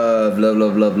love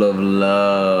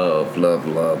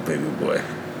Baby Boy.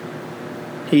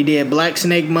 He did Black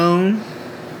Snake Moan.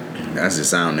 That's just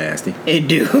sound nasty. It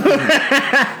do.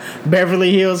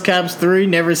 Beverly Hills Cops 3.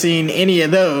 Never seen any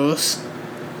of those.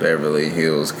 Beverly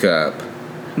Hills Cop.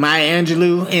 Maya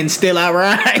Angelou in Still I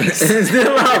Rise.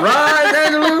 Still I Rise,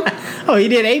 Angelou? Oh, he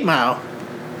did 8 Mile.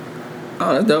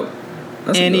 Oh, that's dope.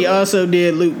 And he also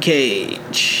did Luke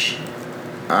Cage.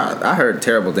 I heard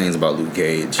terrible things about Luke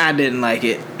Cage. I didn't like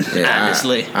it. Yeah,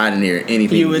 honestly, I didn't hear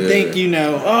anything. You would good. think,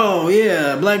 oh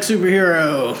yeah, black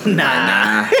superhero.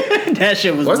 Nah. That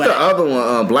shit was. What's whack. the other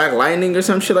one? Black Lightning or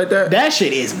some shit like that. That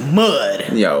shit is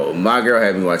mud. Yo, my girl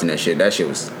had me watching that shit. That shit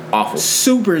was awful.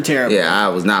 Super terrible. Yeah, I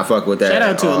was not fucking with that. Shout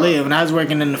out to Aaliyah when I was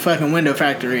working in the fucking window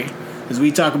factory. Because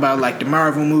we talk about like the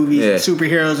Marvel movies and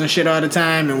superheroes and shit all the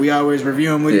time, and we always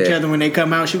review them with each other when they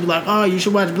come out. She was like, "Oh, you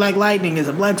should watch Black Lightning. It's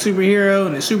a black superhero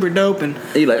and it's super dope." And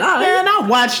you like, "Oh man, I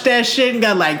watched that shit and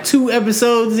got like 2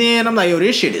 episodes in. I'm like, yo,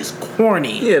 this shit is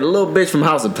corny. Yeah, the little bitch from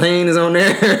House of Pain is on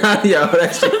there. Yo,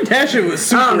 that shit was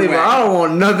super. I don't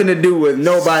want nothing to do with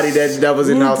nobody that was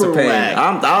in House of Pain.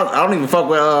 I don't even fuck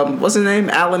with what's his name,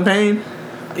 Alan Payne.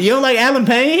 You don't like Alan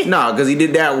Payne? No, because he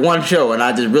did that one show, and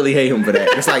I just really hate him for that.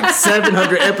 It's like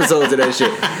 700 episodes of that shit.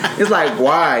 It's like,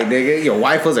 why, nigga? Your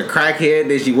wife was a crackhead,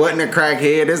 then she wasn't a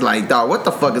crackhead. It's like, dog, what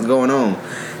the fuck is going on?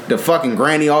 The fucking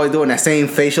granny always doing that same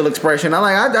facial expression.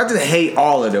 I just hate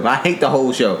all of them. I hate the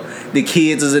whole show. The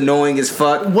kids is annoying as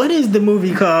fuck. What is the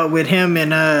movie called with him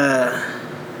and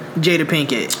Jada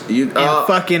Pinkett? And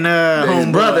fucking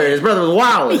his brother was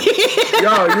wild.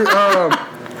 Yo,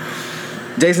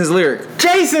 Jason's Lyric.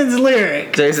 What's his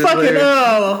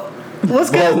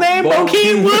name?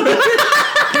 Bokeem Wood.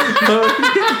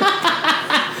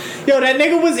 Yo, that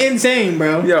nigga was insane,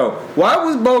 bro. Yo, why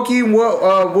was Bokeem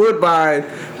Woodbine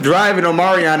driving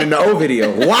Omarion in the O video?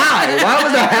 Why? Why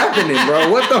was that happening, bro?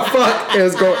 What the fuck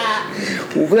is going?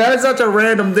 That's such a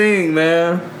random thing,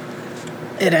 man.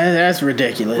 That's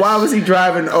ridiculous. Why was he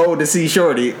driving O to see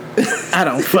Shorty? I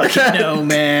don't fucking know,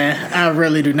 man. I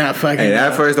really do not fucking know.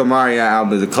 That first Omarion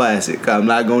album is a classic. I'm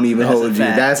not gonna even hold you.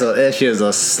 That shit is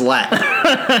a slap. If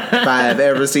I have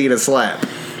ever seen a slap.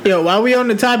 Yo, while we on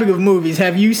the topic of movies,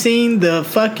 have you seen the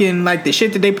fucking like the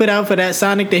shit that they put out for that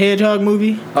Sonic the Hedgehog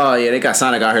movie? Oh yeah, they got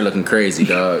Sonic out here looking crazy,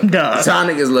 dog.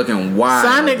 Sonic is looking wild.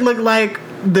 Sonic looked like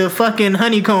the fucking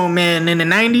honeycomb man in the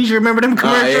 90s. You remember them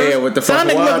commercials? Yeah, with the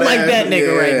Sonic look like that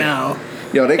nigga right now.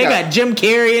 Yo, they got Jim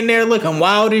Carrey in there looking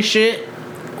wild as shit.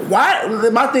 Why?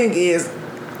 My thing is,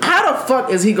 how the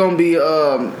fuck is he gonna be?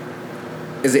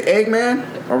 Is it Eggman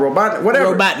or Robotnik?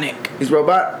 Whatever. Robotnik. He's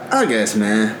Robot. I guess,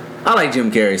 man. I like Jim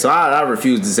Carrey, so I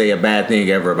refuse to say a bad thing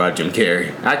ever about Jim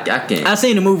Carrey. I can't. I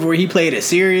seen a movie where he played a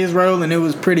serious role and it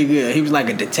was pretty good. He was like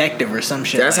a detective or some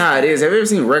shit. That's how it is. Have you ever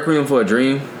seen Requiem for a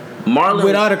Dream? Marlon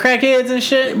with all the crackheads and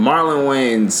shit. Marlon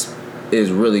Wayans is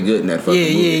really good in that fucking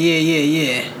movie.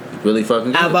 Yeah. Really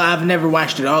fucking good. I've never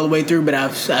watched it all the way through, but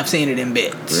I've seen it in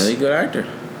bits. Really good actor.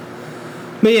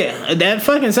 But yeah, that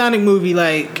fucking Sonic movie,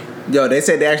 like. Yo, they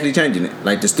said they're actually changing it.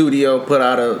 Like the studio put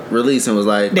out a release and was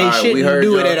like, they shouldn't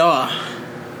do it at all.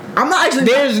 I'm not actually.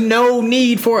 There's no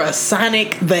need for a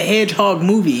Sonic the Hedgehog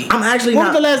movie. I'm actually. When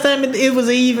was the last time it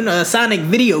was even a Sonic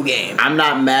video game? I'm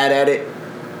not mad at it.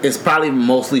 It's probably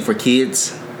mostly for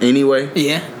kids anyway.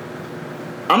 Yeah.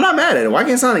 I'm not mad at it. Why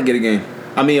can't Sonic get a game?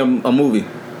 I mean, a movie.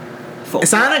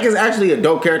 Sonic is actually a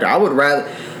dope character. I would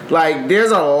rather. Like,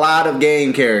 there's a lot of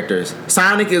game characters.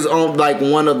 Sonic is like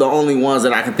one of the only ones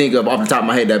that I can think of off the top of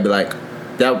my head that'd be like,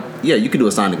 yeah, you could do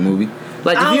a Sonic movie.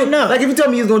 Like, I don't know. Like, if you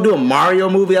told me you was gonna do a Mario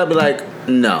movie, I'd be like,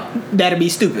 no. That'd be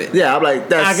stupid. Yeah, I'm like,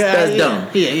 that's dumb.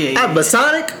 Yeah. But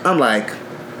Sonic, I'm like,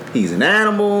 he's an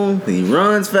animal. He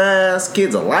runs fast.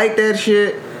 Kids will like that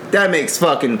shit. That makes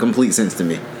fucking complete sense to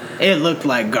me. It looked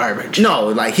like garbage. No,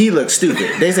 like he looked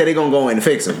stupid. They said they're gonna go in and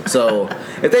fix him. So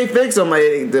if they fix him,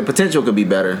 the potential could be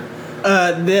better.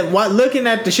 Looking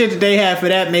at the shit that they had for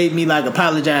that made me like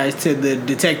apologize to the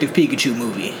Detective Pikachu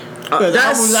movie. I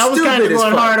was kind of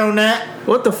going hard on that.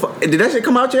 What the fuck? Did that shit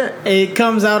come out yet? It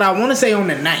comes out, I want to say, on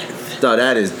the 9th. No,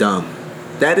 that is dumb.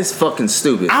 That is fucking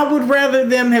stupid. I would rather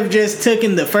them have just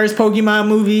taken the first Pokemon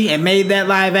movie and made that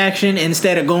live action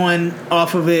instead of going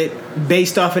off of it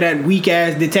based off of that weak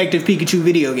ass Detective Pikachu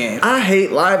video game. I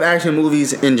hate live action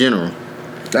movies in general.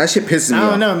 That shit pisses me off. I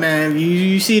don't know, man.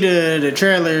 You see the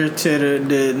trailer to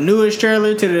the newest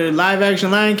trailer to the live action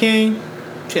Lion King?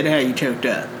 Should have had you choked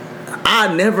up.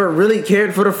 I never really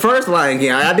cared for the first Lion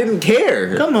King. I didn't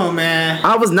care. Come on, man.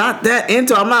 I was not that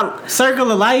into it. I'm not...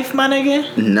 Circle of Life, my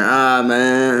nigga? Nah,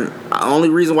 man. The only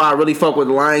reason why I really fuck with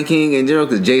the Lion King in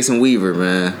general is Jason Weaver,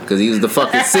 man. Because he was the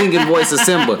fucking singing voice of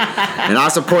Simba. And I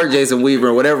support Jason Weaver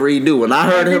and whatever he do. When I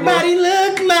heard Everybody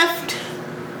look left.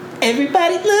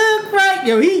 Everybody look right.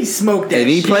 Yo, he smoked that shit. And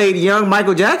he played young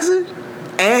Michael Jackson?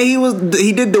 And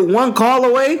he did the one call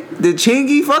away, the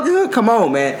Chingy fucking hook. Come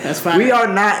on, man. That's fine. We are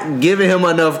not giving him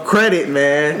enough credit,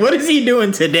 man. What is he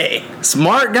doing today?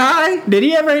 Smart guy. Did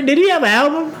he have an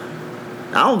album?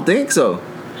 I don't think so.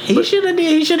 He should have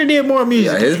did more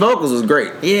music. Yeah, his vocals was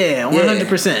great. Yeah,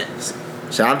 100%.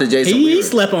 Shout out to Jason He Weaver.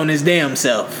 slept on his damn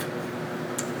self.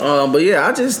 But yeah,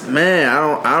 I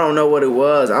don't know what it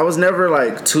was. I was never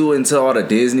like too into all the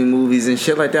Disney movies and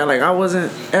shit like that. Like I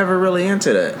wasn't ever really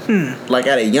into that. Like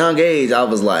at a young age, I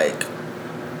was like,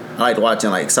 I liked watching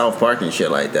like South Park and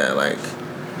shit like that. Like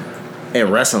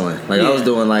and wrestling. Like I was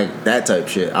doing like that type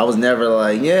shit. I was never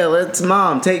like, yeah, let's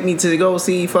mom take me to go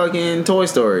see fucking Toy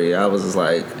Story. I was just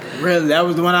like, really, that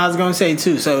was the one I was gonna say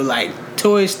too. So like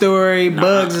Toy Story,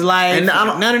 Bugs Life, and none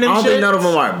of them. I don't think none of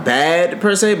them are bad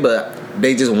per se, but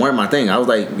they just weren't my thing. I was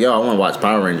like, yo, I want to watch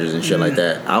Power Rangers and shit like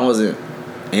that. I wasn't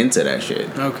into that shit.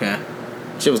 Okay.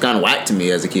 Shit was kind of whack to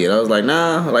me as a kid. I was like,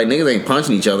 nah, like niggas ain't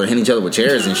punching each other, hitting each other with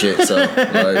chairs and shit. So like,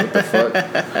 what the fuck?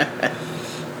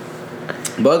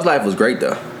 Bugs Life was great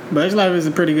though. Bugs Life is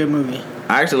a pretty good movie.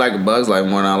 I actually like Bugs Life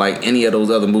more than I like any of those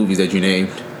other movies that you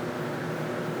named.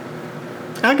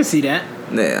 I can see that.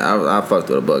 Yeah, I fucked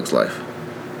with a Bugs Life.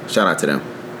 Shout out to them.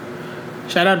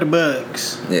 Shout out to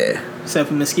Bugs. Yeah. Except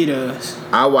for mosquitoes.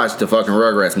 I watched the fucking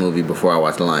Rugrats movie before I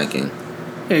watched The Lion King.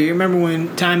 Yeah, you remember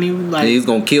when Tommy like He's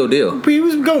gonna kill Dill. He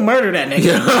was gonna murder that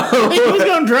nigga. He was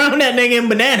gonna drown that nigga in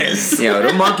bananas. Yo,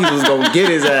 the monkeys was gonna get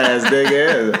his ass,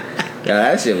 nigga. Yeah,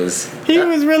 that shit was. He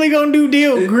was really gonna do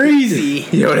Dill greasy.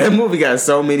 Yo, that movie got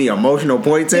so many emotional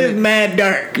points in It's it. mad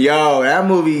dark. Yo, that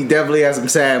movie definitely has some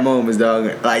sad moments,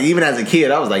 dog. Like even as a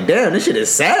kid, I was like, damn, this shit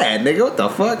is sad, nigga. What the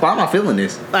fuck? Why am I feeling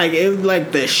this? Like it was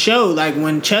like the show, like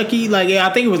when Chucky, like yeah,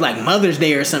 I think it was like Mother's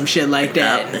Day or some shit like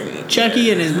that. Yeah. Chucky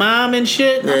and his mom and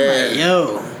shit. Yeah. I'm like,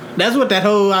 yo, that's what that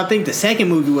whole I think the second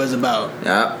movie was about.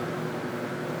 Yeah.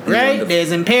 Right?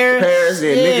 There's in Paris. Paris,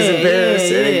 yeah, niggas in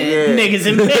Paris. Yeah. Niggas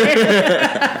in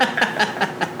Paris.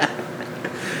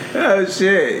 Oh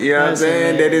shit, you know what I'm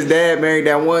saying? That his dad married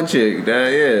that one chick.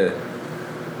 Yeah.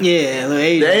 Yeah, little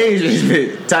Asian. The Asian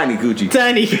shit. Tiny coochie.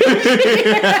 Tiny. Shout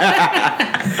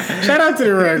out to the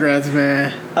Rugrats,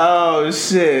 man. Oh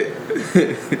shit.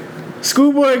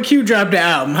 Schoolboy Q dropped the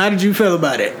album. How did you feel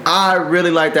about it? I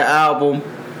really like the album.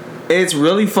 It's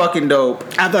really fucking dope.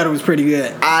 I thought it was pretty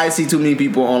good. I see too many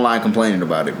people online complaining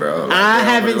about it, bro. Like, I they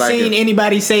don't haven't really like seen it.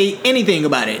 anybody say anything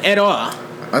about it at all.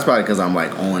 That's probably because I'm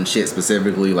like on shit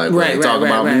specifically, like when Right, they talk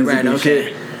about music and okay.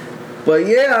 shit. But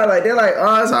yeah, like they're like,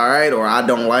 oh, it's alright, or I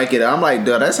don't like it. I'm like,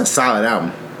 dude, that's a solid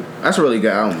album. That's a really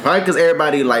good album. Probably because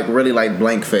everybody like really like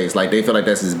Blank Face. Like they feel like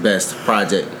that's his best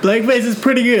project. Blank Face is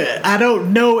pretty good. I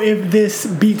don't know if this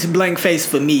beats Blank Face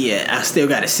for me yet. I still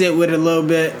gotta sit with it a little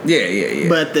bit. Yeah.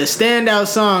 But the standout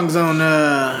songs on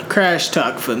Crash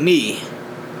Talk for me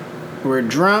were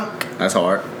Drunk That's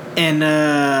hard. and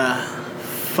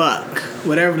fuck.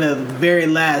 Whatever the very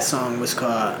last song was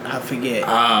called. I forget.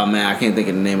 Oh man, I can't think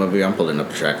of the name of it. I'm pulling up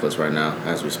the track list right now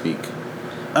as we speak.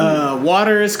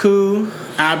 Water is cool.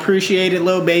 I appreciate it,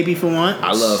 Lil Baby, for once.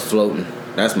 I love Floating.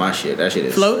 That's my shit. That shit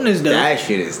is Floating is dope. That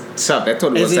shit is tough. That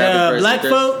totally Is was it Savage versus Black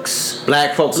Chris. Folks?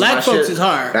 Black Folks. Black is my Folks shit. is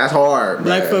hard. That's hard.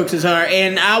 Black man. Folks is hard.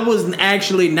 And I was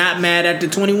actually not mad at the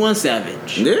 21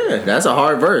 Savage. Yeah, that's a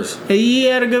hard verse. He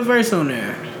had a good verse on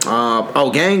there.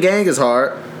 Gang Gang is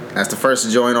hard. That's the first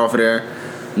to join off of there.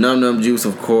 Num Num Juice,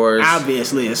 of course.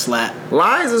 Obviously a slap.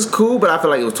 Lies is cool, but I feel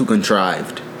like it was too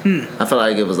contrived. I feel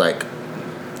like it was like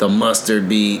the mustard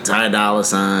beat, Ty Dolla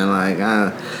Sign, like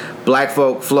Black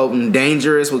Folk Floating,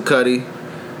 Dangerous with Cudi.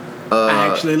 I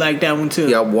actually like that one too.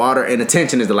 Yeah, Water and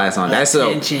Attention is the last song. That's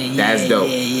dope. Attention, That's dope.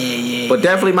 Yeah. But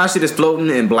definitely my shit is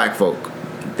Floating and Black Folk.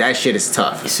 That shit is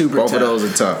tough. Super Both tough. of those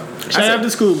are tough. Shout out to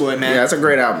Schoolboy, man. Yeah, that's a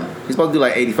great album. He's supposed to do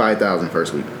like 85,000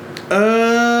 first week.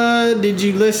 Did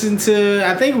you listen to?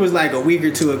 I think it was like a week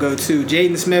or two ago too.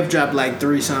 Jaden Smith dropped like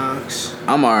 3 songs.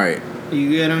 I'm alright. You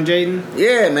good on Jaden?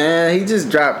 Yeah, man. He just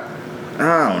dropped.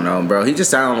 I don't know, bro. He just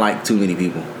sound like too many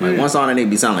people. Like one song, and he'd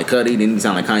be sound like Cudi, then he'd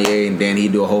sound like Kanye, and then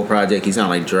he'd do a whole project. He sound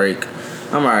like Drake.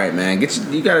 I'm alright, man.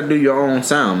 You gotta do your own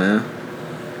sound, man.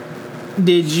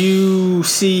 Did you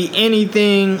see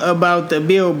anything about the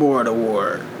Billboard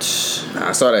Awards?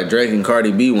 I saw that Drake and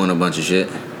Cardi B won a bunch of shit.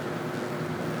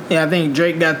 Yeah, I think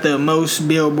Drake got the most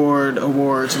Billboard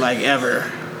Awards like ever.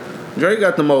 Drake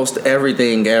got the most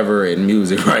everything ever in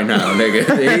music right now,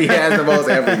 nigga. He has the most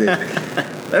everything.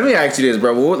 Let me ask you this,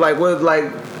 bro.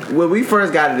 When we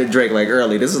first got into Drake, like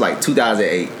early, this is like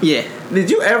 2008. Yeah. Did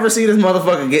you ever see this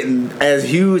motherfucker getting as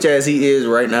huge as he is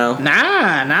right now?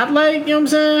 Nah, not like, you know what I'm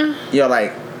saying? Yo,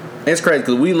 like, it's crazy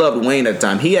because we loved Wayne at the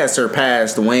time. He has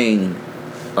surpassed Wayne,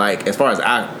 like, as far as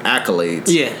accolades.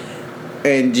 Yeah.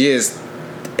 And just,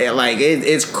 like,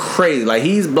 it's crazy. Like,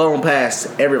 he's blown past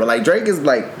everybody. Like, Drake is,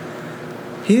 like,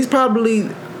 he's probably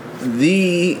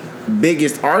the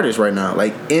biggest artist right now,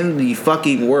 like, in the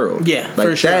fucking world. Yeah, like,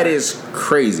 for sure. That is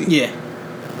crazy. Yeah.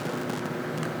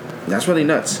 That's really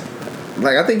nuts.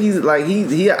 Like I think he's like he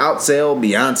outsell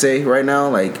Beyonce right now.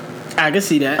 Like I can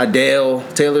see that. Adele,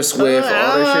 Taylor Swift, all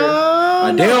that shit.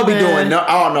 Adele be doing no.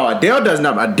 Oh no, Adele does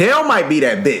not. Adele might be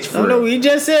that bitch. For no, we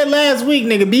just said last week,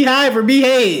 nigga, Beehive or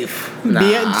Behave. Nah,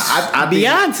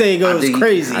 Beyonce goes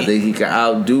crazy. I think he can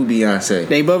outdo Beyonce.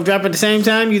 They both drop at the same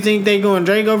time. You think they going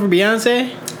Drake over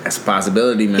Beyonce? That's a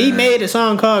possibility, man. He made a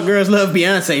song called "Girls Love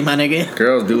Beyonce," my nigga.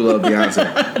 Girls do love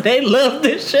Beyonce. They love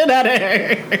this shit out of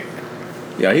her.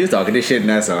 Yo, he was talking this shit in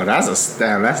that song. That's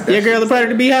your girl a part of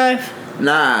the Beehive?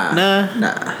 Nah.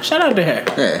 Shout out to her.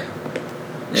 Yeah.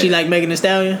 She like Megan Thee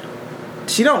Stallion?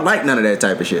 She don't like none of that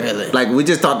type of shit. Really? Like we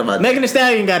just talked about. Megan Thee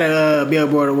Stallion got a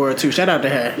Billboard Award too. Shout out to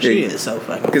her. She is so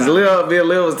fucking. Because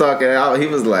Lil was talking. He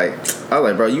was like, I was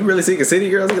like, bro, you really seeking City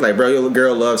Girls? He's like, bro, your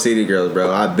girl loves City Girls, bro.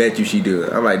 I bet you she do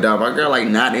it. I'm like, dog, my girl like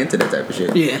not into that type of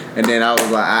shit. Yeah. And then I was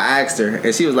like, I asked her,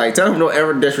 and she was like, tell him don't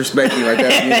ever disrespect me like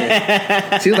that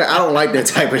again. She was like, I don't like that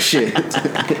type of shit.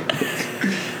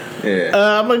 Yeah.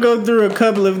 I'm gonna go through a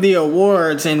couple of the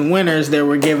awards and winners that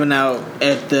were given out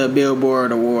at the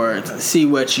Billboard Awards and see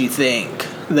what you think.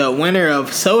 The winner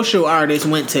of Social Artist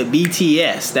went to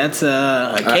BTS. That's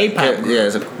a K-pop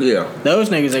group. Yeah. Those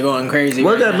niggas are going crazy.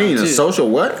 What does right that mean? now, A social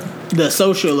what? The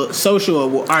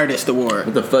Social Artist Award.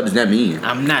 What the fuck does that mean?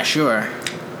 I'm not sure.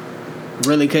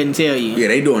 Really couldn't tell you. Yeah,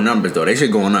 they doing numbers though. They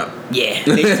shit going up. Yeah,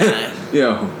 big time.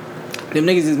 Yo. Them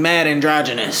niggas is mad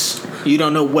androgynous. You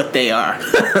don't know what they are. What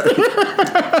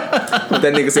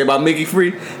that nigga say about Mickey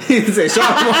Free? He said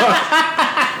Shalimar.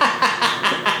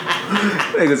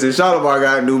 Nigga said Shalimar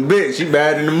got a new bitch. She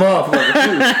bad in the motherfucker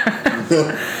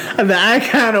too. The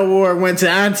Icon Award went to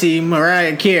Auntie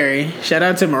Mariah Carey. Shout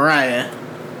out to Mariah.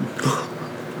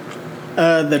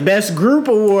 The Best Group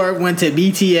Award went to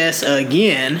BTS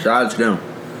again. Shout out to them.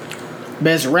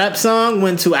 Best Rap Song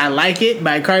went to I Like It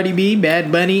by Cardi B,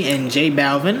 Bad Bunny, and J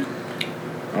Balvin.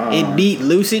 It beat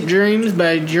Lucid Dreams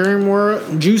by Juice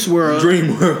WRLD.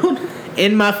 Dream World.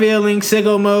 In My Feelings,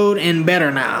 Sicko Mode, and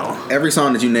Better Now. Every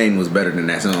song that you named was better than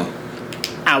that song.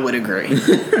 I would agree.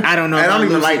 I don't know. I don't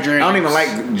even Dreams.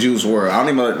 like Juice WRLD. I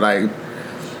don't even like.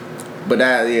 But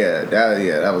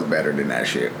that was better than that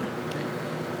shit.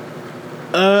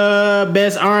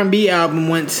 Best R&B album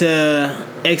went to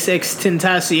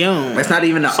XXXTentacion. That's not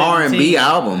even an R&B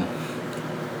album.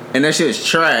 And that shit is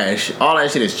trash. All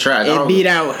that shit is trash. It beat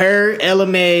out her,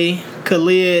 LMA,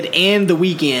 Khalid, and The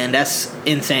Weeknd. That's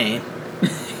insane.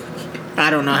 I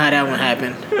don't know how that one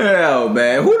happened. Hell,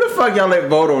 man. Who the fuck y'all let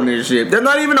vote on this shit? That's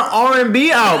not even an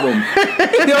R&B album.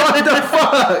 Yo, what the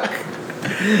fuck?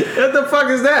 What the fuck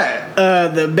is that?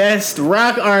 The best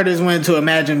rock artist went to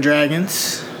Imagine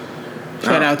Dragons.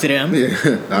 Shout out to them. Yeah,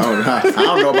 I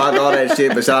don't know about all that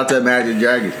shit, but shout out to Imagine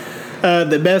Dragons.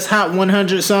 The best Hot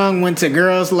 100 song went to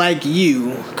Girls Like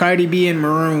You, Cardi B and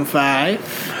Maroon 5.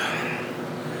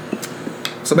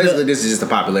 So basically, this is just a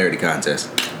popularity contest.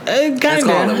 Kind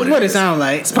of. What it sound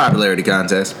like. It's a popularity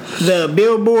contest. The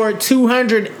Billboard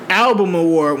 200 Album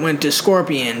Award went to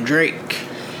Scorpion, Drake.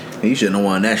 He shouldn't have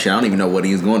won that shit. I don't even know what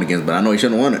he was going against, but I know he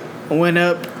shouldn't have won it. Went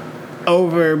up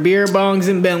over Beer Bongs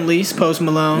and Bentleys, Post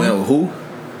Malone. Well, who?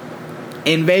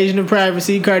 Invasion of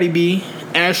Privacy, Cardi B.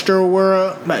 Astro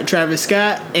World by Travis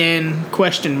Scott, and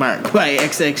Question Mark by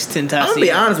XXXTentacion. I'm gonna be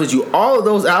honest with you, all of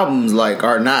those albums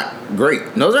are not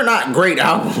great. Those are not great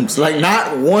albums. Like,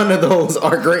 not one of those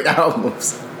are great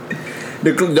albums.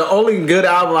 The only good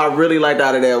album I really liked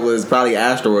out of that was probably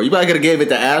Astro World. You probably could have gave it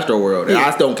to Astro World. Yeah.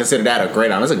 I don't consider that a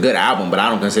great album. It's a good album, but I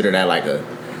don't consider that like a.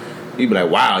 You'd be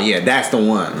like, wow, yeah, that's the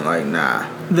one. Like, nah.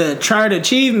 The Chart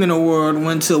Achievement Award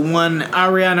went to one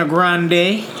Ariana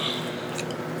Grande.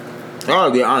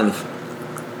 I'll be honest.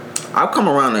 I've come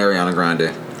around to Ariana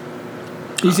Grande.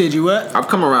 You said you what? I've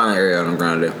come around to Ariana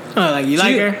Grande. Oh, like you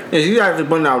like her? Yeah, she's actually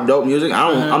putting out dope music.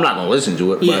 I'm not gonna listen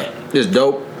to it, but it's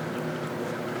dope.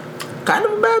 Kind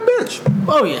of a bad bitch.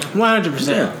 Oh yeah,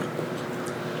 100%.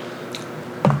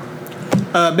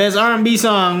 Yeah. Best R&B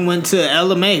song went to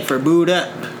LMA for "Booed Up."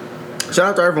 Shout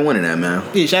out to her for winning that, man.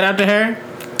 Yeah, shout out to her.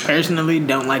 Personally,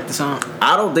 don't like the song.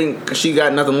 I don't think she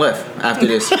got nothing left after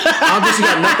this. I don't think she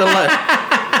got nothing left.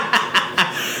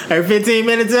 Her 15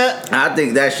 minutes up? I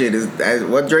think that shit is,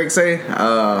 what Drake say?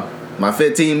 My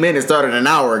 15 minutes started an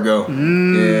hour ago.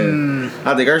 Yeah.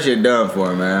 I think her shit done for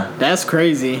her, man. That's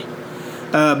crazy.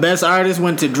 Best artist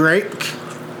went to Drake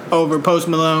over Post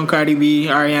Malone, Cardi B,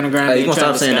 Ariana Grande. Hey, you gonna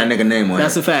stop saying that nigga name on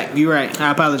That's a fact. You're right.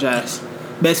 I apologize.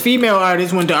 Best female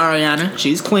artist went to Ariana.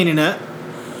 She's cleaning up.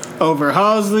 Over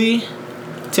Halsey,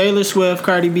 Taylor Swift,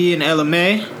 Cardi B, and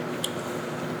LMA.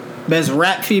 Best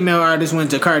rap female artist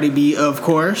went to Cardi B, of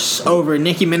course, over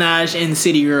Nicki Minaj and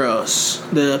City Girls.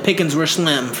 The pickings were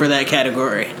slim for that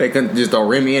category. They couldn't just throw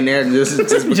Remy in there just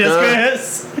because. Just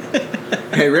because.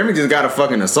 Hey, Remy just got a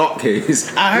fucking assault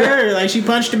case. I heard, like, she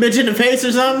punched a bitch in the face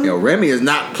or something. Yo, Remy is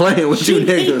not playing with you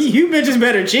niggas. You bitches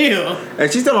better chill.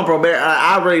 And she's still on probation.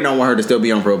 I really don't want her to still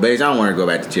be on probation. I don't want her to go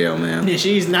back to jail, man. Yeah,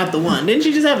 she's not the one. Didn't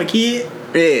she just have a kid?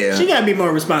 Yeah. She gotta be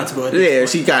more responsible. Yeah,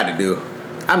 she gotta do.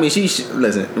 I mean,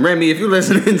 listen, Remy, if you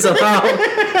listening somehow,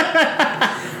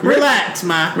 relax,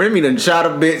 ma. Remy done shot a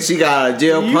bitch. She got a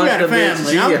jail You punch got a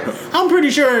family. bitch. I'm pretty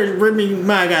sure Remy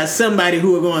ma got somebody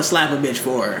who would go and slap a bitch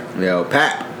for her. Yo,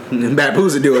 Pat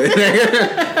Pooza do it.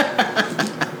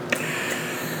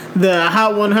 The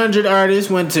Hot 100 artist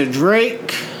went to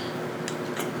Drake.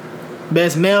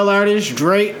 Best male artist,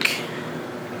 Drake.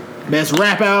 Best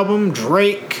rap album,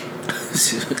 Drake.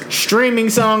 Streaming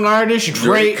song artist,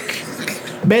 Drake.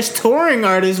 Best touring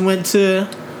artist went to,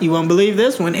 you won't believe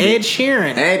this one, Ed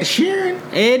Sheeran. Ed Sheeran?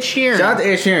 Ed Sheeran. Shout out to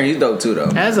Ed Sheeran. He's dope too, though.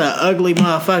 That's an ugly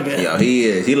motherfucker. Yo, he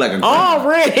is. He like a... All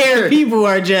red-haired people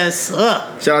are just,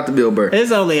 Shout out to Bill Burr.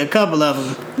 There's only a couple of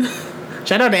them.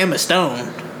 Shout out to Emma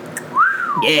Stone.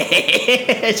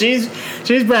 Yeah, she's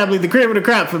probably the cream of the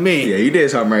crop for me. Yeah, you did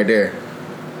something right there.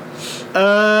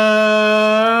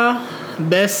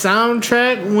 Best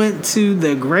soundtrack went to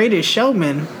The Greatest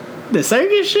Showman. The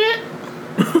circus shit?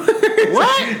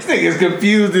 What? This nigga's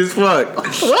confused as fuck.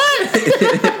 What?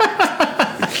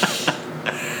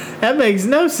 That makes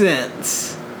no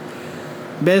sense.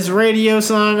 Best radio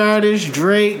song artist,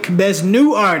 Drake. Best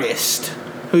new artist.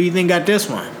 Who you think got this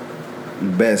one?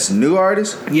 Best new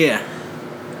artist? Yeah.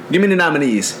 Give me the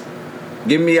nominees.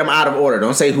 Give me them out of order.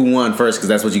 Don't say who won first, because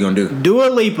that's what you're going to do. Dua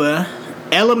Lipa,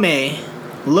 Ella Mai,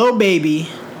 Lil Baby,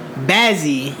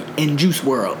 Bazzi, and Juice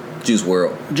WRLD. Juice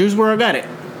WRLD. Juice WRLD got it.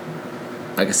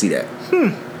 I can see that.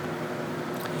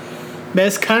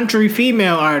 Best country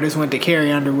female artist went to Carrie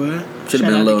Underwood. Should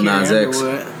have been Lil Nas X.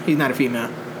 He's not a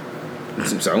female.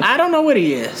 So? I don't know what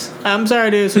he is. I'm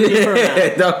sorry to assume your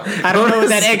pronoun. I don't know what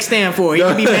that X stand for. He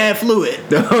can be mad fluid.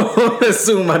 Don't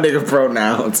assume my nigga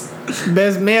pronouns.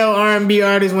 Best male R&B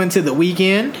artist went to The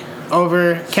Weeknd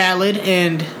over Khaled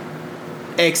and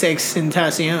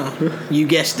XXXTentacion. You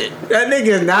guessed it. That nigga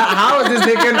is not. How is this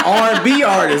nigga an R&B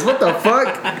artist? What the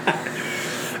fuck?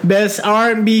 Best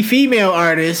R&B female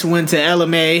artist went to Ella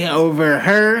Mai over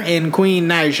her and Queen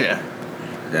Naija.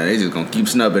 Yeah, they just gonna keep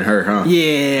snubbing her, huh?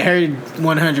 Yeah, her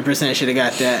 100% should have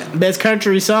got that. Best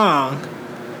country song,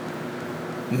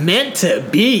 Meant to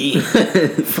Be.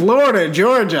 Florida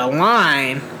Georgia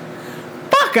Line.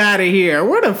 Fuck out of here.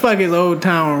 Where the fuck is Old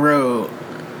Town Road?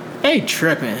 They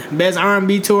tripping. Best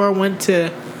R&B tour went to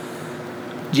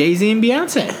Jay-Z and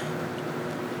Beyonce.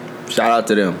 Shout out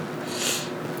to them.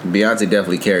 Beyonce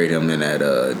definitely carried him in that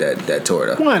tour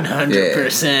though.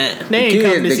 100%. They ain't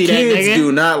come to see that nigga. The kids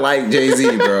do not like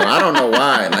Jay-Z, bro. I don't know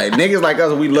why. Like niggas like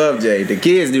us, we love Jay. The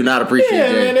kids do not appreciate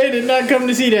Jay. Man, they did not come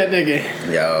to see that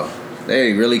nigga. Yo,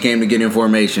 they really came to get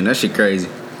information. That shit crazy.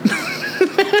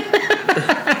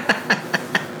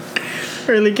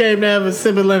 Really came to have a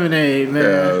sip of lemonade, man.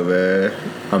 Oh man.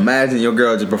 Imagine your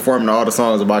girl just performing all the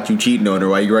songs about you cheating on her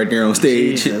while you right there on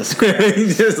stage. Jesus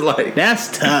Christ. Just like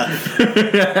that's tough.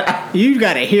 You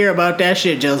gotta hear about that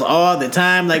shit just all the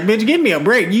time. Like, bitch, give me a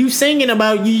break. You singing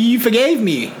about you forgave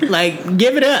me. Like,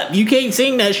 give it up. You can't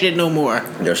sing that shit no more.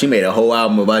 Yo, she made a whole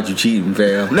album about you cheating,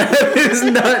 fam. That is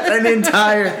not an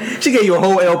entire. She gave you a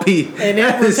whole LP. And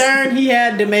in return, he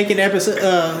had to make an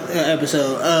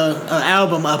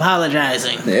album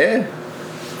apologizing. Yeah.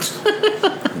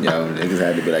 Yo, niggas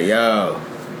had to be like, yo.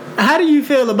 How do you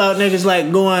feel about niggas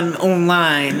like going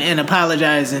online and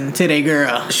apologizing to their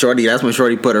girl? Shorty, that's when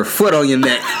Shorty put her foot on your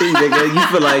neck. Nigga, you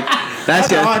feel like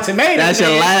that's your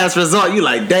last result. You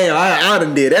like, damn, I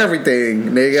done did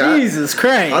everything, nigga. Jesus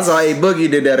Christ. I saw A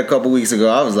Boogie did that a couple weeks ago.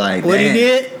 I was like, damn. What he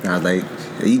did? I was like,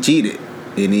 he cheated.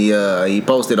 And he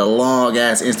posted a long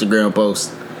ass Instagram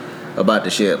post about the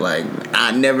shit, like,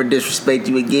 I never disrespect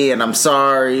you again, I'm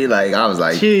sorry. Like, I was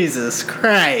like, Jesus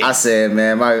Christ. I said,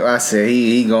 man,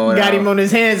 he going got out. him on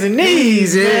his hands and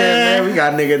knees, yeah, man. We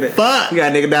got nigga Fuck. We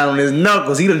got nigga down on his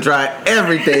knuckles. He done tried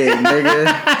everything,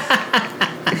 nigga.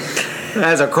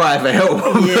 That's a cry for help.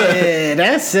 Yeah,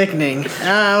 that's sickening.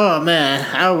 Oh man,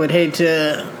 I would hate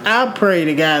to. I'll pray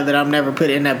to God that I'm never put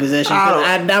in that position.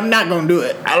 I'm not gonna do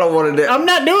it. I don't want to do. I'm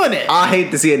not doing it. I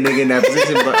hate to see a nigga in that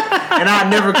position, but and I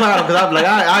never clown him because I'm like,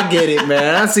 I get it,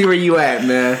 man. I see where you at,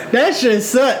 man. That shit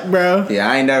suck, bro. Yeah,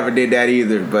 I ain't never did that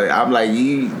either, but I'm like,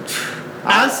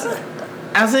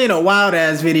 I seen a wild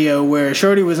ass video where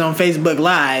Shorty was on Facebook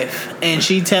Live and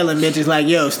she telling bitches like,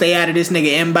 yo, stay out of this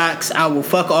nigga inbox. I will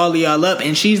fuck all of y'all up.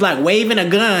 And she's like waving a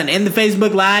gun in the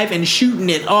Facebook Live and shooting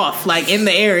it off like in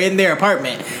the air in their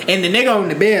apartment. And the nigga on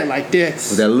the bed like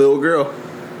this. Was that little girl?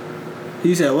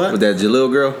 You said what? Was that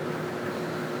Jalil girl?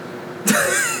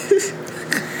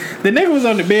 The nigga was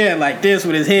on the bed like this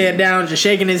with his head down, just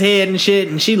shaking his head and shit,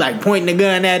 and she like pointing the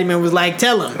gun at him and was like,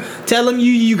 tell him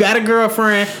you got a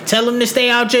girlfriend, tell him to stay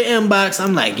out your inbox.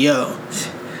 I'm like, yo,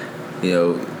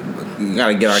 you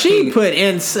gotta get our king. She put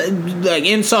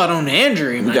insult on the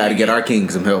injury. We gotta get our king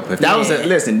some help. If that was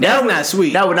that's not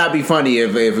sweet. That would not be funny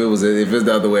if it was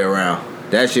the other way around.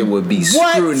 That shit would be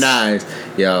scrutinized.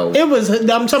 Yo. It was.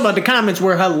 I'm talking about the comments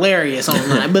were hilarious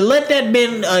online. But let that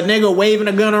been a nigga waving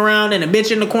a gun around and a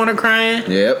bitch in the corner crying.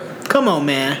 Yep. Come on,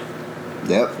 man.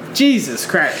 Yep. Jesus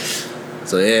Christ.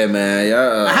 So yeah, man.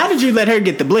 How did you let her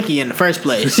get the blicky in the first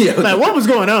place? Like, what was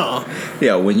going on?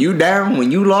 Yeah, when you down,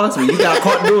 when you lost, when you got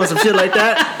caught doing some shit like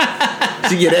that,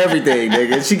 she get everything,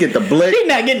 nigga. She get the blick. She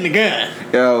not getting the gun.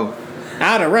 Yo.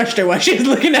 I'd have rushed her while she was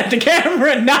looking at the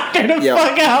camera and knocked her the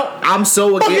fuck out. I'm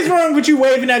so against. What is wrong with you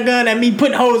waving that gun at me,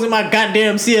 putting holes in my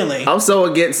goddamn ceiling? I'm so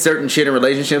against certain shit in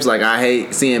relationships. Like, I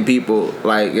hate seeing people,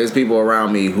 like, there's people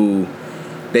around me who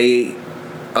they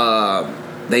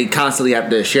constantly have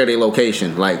to share their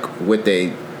location, like, with they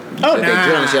girl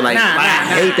and shit. Like, I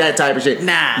hate that type of shit.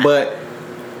 Nah. But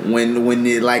when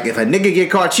it, like, if a nigga get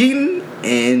caught cheating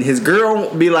and his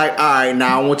girl be like, all right,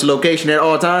 now I want your location at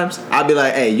all times, I'll be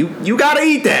like, hey, you gotta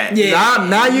eat that. Yeah.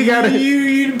 Now you gotta.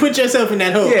 You put yourself in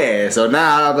that hole. Yeah, so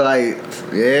now I'll be like,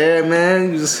 yeah,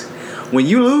 man, when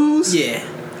you lose. Yeah.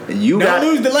 You don't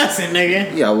lose the lesson,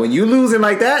 nigga. Yeah, when you losing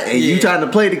like that and you trying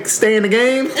to stay in the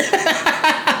game,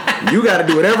 you gotta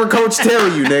do whatever coach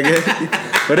tell you, nigga.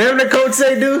 Whatever the coach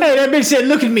say, do. Hey, that bitch said,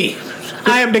 look at me.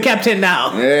 I am the captain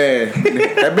now. Yeah.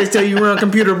 That bitch tell you run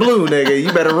computer blue, nigga.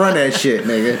 You better run that shit,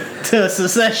 nigga. To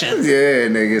Secession. Yeah,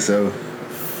 nigga, so.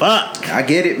 Fuck. I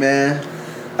get it, man.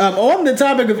 On the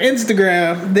topic of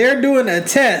Instagram, they're doing a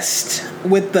test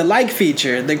with the like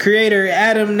feature. The creator,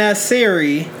 Adam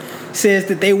Nasseri, says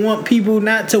that they want people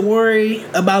not to worry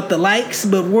about the likes,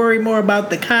 but worry more about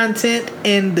the content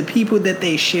and the people that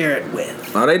they share it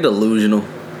with. Are they delusional?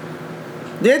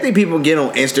 Do you think people get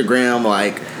on Instagram,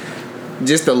 like,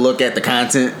 just to look at the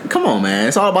content? Come on, man.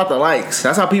 It's all about the likes.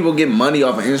 That's how people get money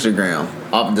off of Instagram,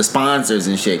 off of the sponsors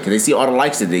and shit, because they see all the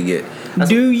likes that they get.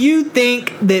 Do you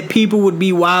think that people would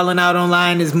be wilding out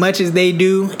online as much as they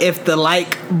do if the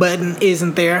like button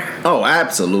isn't there? Oh,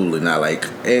 absolutely not. Like,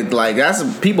 that's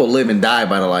people live and die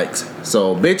by the likes.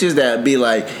 So bitches that be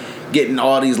like getting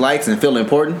all these likes and feel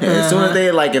important, and as soon as they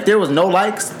if there was no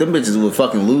likes, them bitches would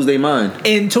fucking lose their mind.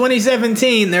 In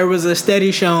 2017, there was a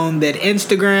study shown that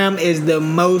Instagram is the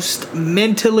most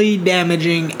mentally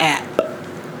damaging app.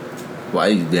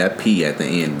 Why that P at the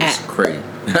end was crazy.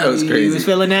 That was crazy. You was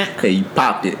feeling that? Hey, you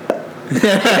popped it.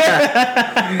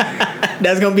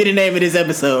 That's gonna be the name of this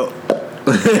episode.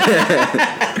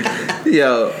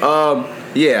 Yo,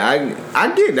 yeah, I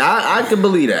get it. I can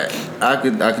believe that. I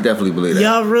could definitely believe that.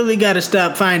 Y'all really gotta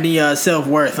stop finding y'all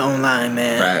self-worth online,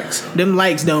 man. Facts. Them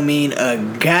likes don't mean a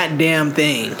goddamn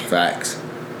thing. Facts.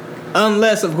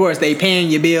 Unless, of course, they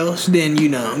paying your bills, then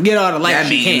get all the likes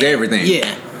that you can. That means everything.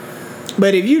 Yeah.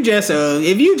 But if you just a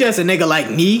nigga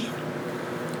like me,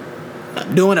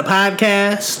 doing a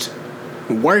podcast,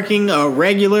 working a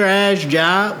regular ass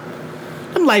job,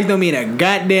 them likes don't mean a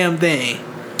goddamn thing.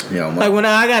 Yo, like when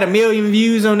I got 1 million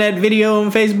views on that video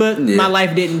on Facebook, my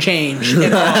life didn't change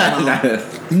at all.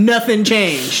 Nothing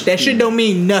changed. That shit don't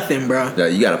mean nothing, bro. Yeah,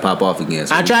 you gotta pop off again.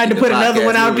 So I tried to put another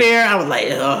one out there. I was like,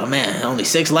 oh man, only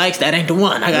 6 likes. That ain't the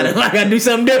one. I gotta do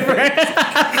something different.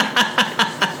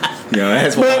 Yo,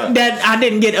 that's why. But that I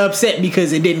didn't get upset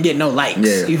because it didn't get no likes.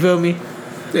 Yeah. You feel me?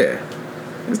 Yeah,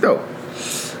 it's dope.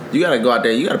 You gotta go out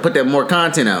there. You gotta put that more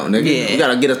content out, nigga. Yeah. You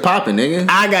gotta get us popping, nigga.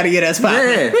 I gotta get us popping.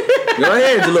 Yeah. Go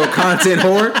ahead, you little content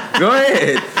whore. Go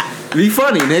ahead. Be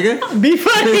funny, nigga. Be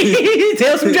funny.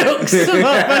 Tell some jokes. All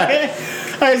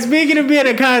right, speaking of being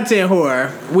a content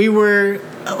whore,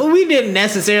 we didn't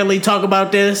necessarily talk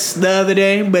about this the other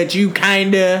day, but you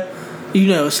kinda,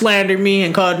 slandered me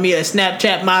and called me a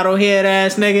Snapchat model head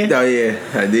ass nigga. Oh yeah,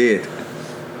 I did.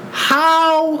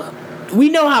 We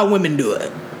know how women do it.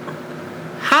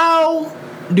 How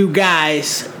do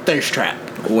guys thirst trap?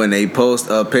 When they post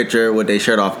a picture with their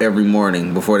shirt off every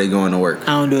morning before they go into work.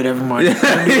 I don't do it every morning. Don't do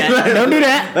that. Don't do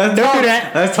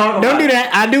that. Let's talk about Don't do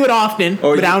that. I do it often,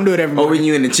 but I don't do it every morning. Or when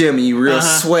you in the gym and you real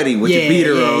sweaty with your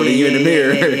beater on and you in the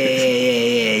mirror.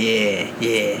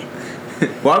 Yeah.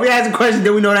 Why we asking questions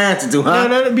that we know the answer to, huh?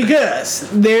 No,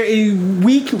 because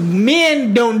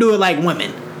men don't do it like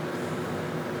women.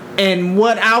 And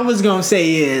what I was gonna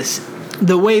say is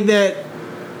the way that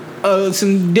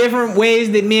some different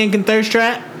ways that men can thirst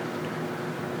trap.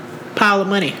 Pile of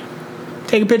money.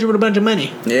 Take a picture with a bunch of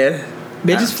money. Yeah.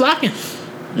 Bitches flocking.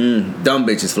 Dumb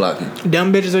bitches flocking.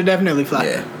 Dumb bitches are definitely flocking.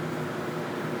 Yeah.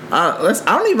 I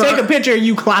don't even take a picture of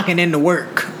you clocking into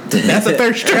work. That's a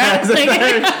thirst trap.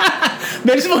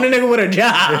 Bitches want a nigga with a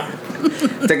job.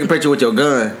 Take a picture with your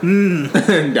gun.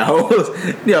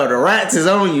 The rats is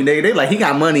on you, nigga. They like, he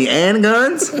got money and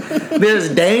guns. There's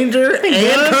danger and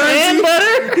currency and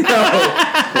butter.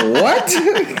 Yo, what?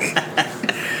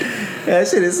 That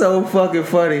shit is so fucking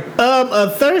funny. A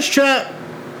thirst trap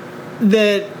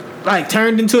that like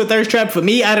turned into a thirst trap for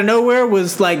me out of nowhere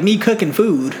was like me cooking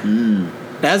food.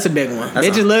 That's a big one.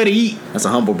 Bitches love to eat. That's a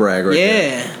humble brag right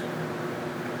there.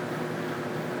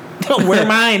 Yeah. Where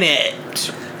mine at?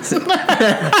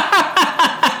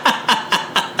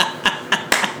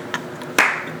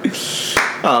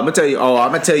 I'm gonna tell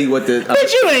you what the.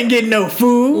 But you ain't getting no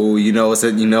food. Oh, you know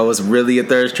it's really a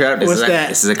thirst trap. What's that?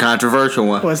 This is a controversial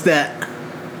one. What's that?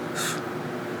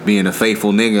 Being a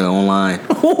faithful nigga online.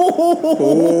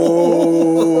 Oh,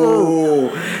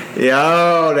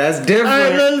 yo, that's different.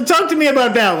 All right, talk to me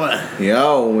about that one.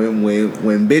 Yo,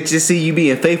 when bitches see you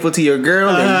being faithful to your girl,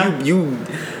 and you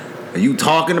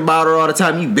talking about her all the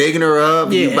time, you bigging her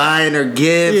up, you buying her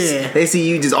gifts. Yeah. They see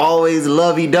you just always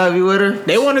lovey-dovey with her.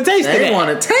 They want to taste it. They want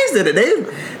to taste it.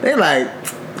 They like,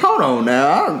 hold on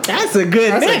now. That's a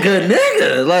good nigga. That's a good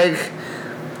nigga. Like,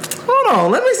 hold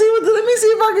on. Let me see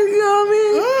if I can, you know what I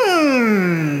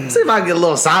mean? See if I can get a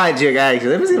little side chick action.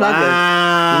 Let me see if I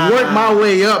can work my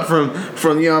way up from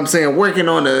you know what I'm saying, working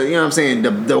on the, you know what I'm saying,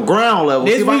 the ground level.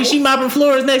 This week she mopping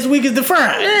floors, next week is the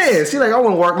fries. Yeah, she like, I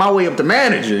want to work my way up to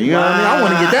manager. You know what I mean? I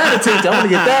want to get that attention. I want to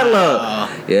get that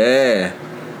love. Yeah.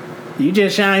 You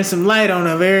just shine some light on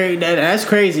that's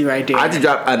crazy right there. I just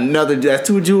dropped that's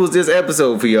 2 jewels this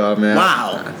episode for y'all, man.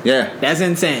 Wow. Yeah. That's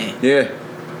insane. Yeah.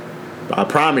 I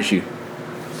promise you.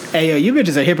 Hey, yo, you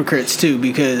bitches are hypocrites too,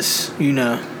 because, you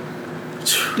know,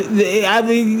 I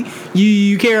think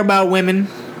you care about women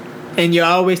and you're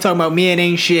always talking about men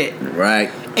ain't shit.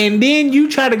 Right. And then you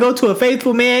try to go to a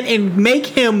faithful man and make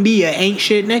him be a ain't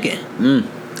shit nigga.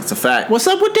 That's a fact. What's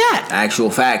up with that? Actual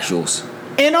factuals.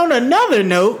 And on another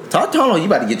note, hold on, you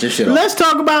about to get your shit off. Let's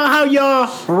talk about how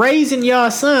y'all raising y'all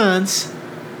sons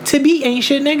to be ain't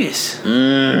shit niggas.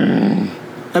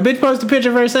 A bitch post a picture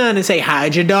of her son and say,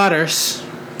 hide your daughters.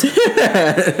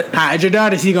 Hide your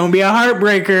daughters. He gonna be a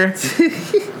heartbreaker.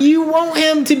 You want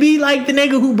him to be like the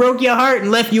nigga who broke your heart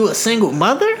and left you a single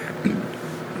mother?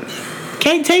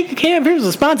 Can't take care of his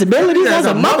responsibilities as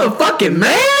a motherfucking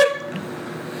man?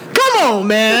 Come on,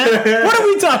 man. What are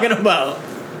we talking about?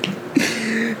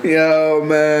 Yo,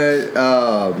 man.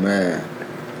 Oh, man.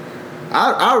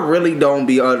 I really don't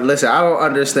be... listen, I don't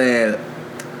understand...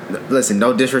 Listen,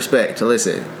 no disrespect.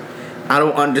 Listen, I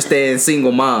don't understand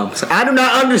single moms. I do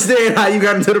not understand how you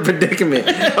got into the predicament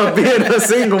of being a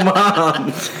single mom.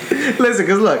 Listen,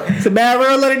 because look... It's a bad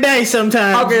roll of the day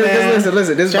sometimes, okay, man.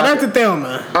 Listen. Shout out to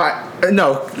Thelma. All right.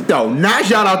 No, not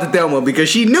shout out to Thelma because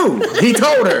she knew. He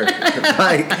told her.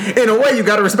 Like, in a way, you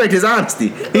got to respect his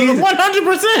honesty.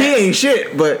 100%. He ain't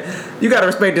shit, but you got to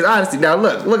respect his honesty. Now,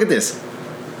 look at this.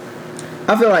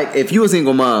 I feel like if you a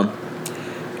single mom,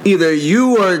 either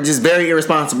you are just very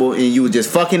irresponsible and you were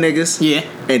just fucking niggas. Yeah.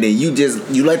 And then you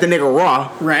let the nigga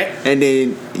raw. Right. And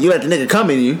then you let the nigga come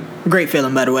in you. Great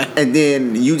feeling, by the way. And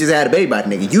then you just had a baby by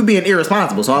the nigga. You being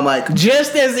irresponsible. So I'm like...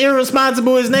 just as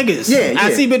irresponsible as niggas. Yeah.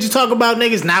 I see bitches talk about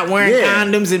niggas not wearing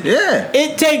condoms. And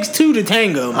it takes 2 to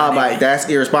tango. I'm like, that's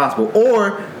irresponsible.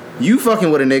 Or... you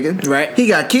fucking with a nigga. Right. He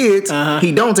got kids.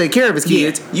 He don't take care of his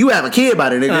kids. Yeah. You have a kid by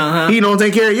the nigga. He don't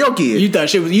take care of your kid. You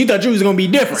thought you was gonna be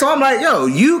different. So I'm like, yo,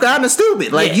 you kinda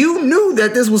stupid. Like, you knew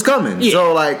that this was coming. Yeah.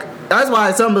 So, like, that's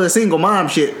why some of the single mom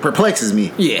shit perplexes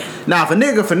me. Yeah. Now, if a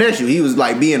nigga finesse you, he was,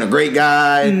 like, being a great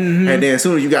guy, and then as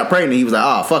soon as you got pregnant, he was like,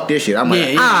 oh, fuck this shit. I'm like,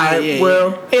 alright,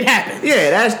 well. It happens.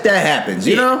 Yeah, that happens,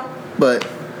 you know? But...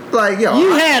 like, yo,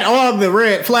 you had all the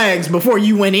red flags before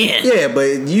you went in. Yeah,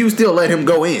 but you still let him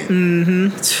go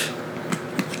in.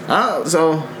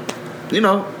 So, you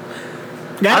know,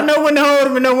 gotta know when to hold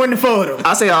him and know when to fold him.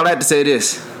 I say all that to say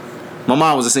this: my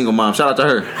mom was a single mom. Shout out to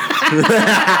her.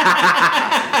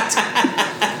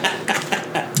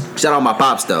 Shout out my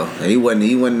pops though. He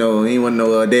wasn't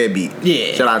no deadbeat.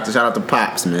 Yeah. Shout out to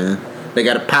pops, man. They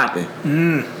got it popping.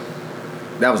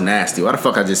 That was nasty. Why the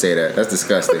fuck I just say that? That's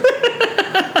disgusting.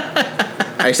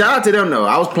 Hey, shout out to them though.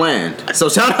 I was planned, so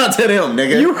shout out to them,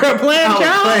 nigga. You were a planned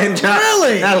child?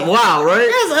 Really? That's wild, right?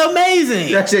 That's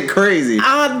amazing. That shit crazy.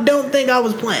 I don't think I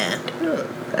was planned.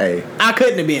 Hey, I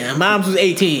couldn't have been. Mom's was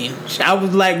 18. I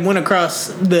was like went across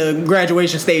the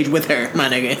graduation stage with her, my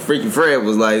nigga. Freaky Fred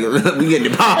was like, we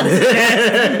getting it poppin'.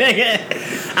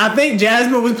 I think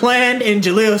Jasmine was planned and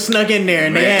Jaleel snuck in there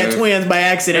and they had twins by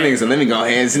accident. Nigga said, let me go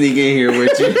ahead and sneak in here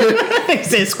with you. He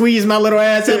said, squeeze my little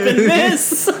ass up in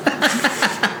this.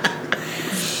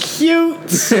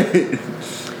 Cute.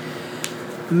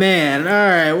 Man,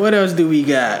 alright, what else do we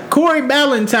got? Corey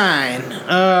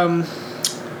Ballantyne.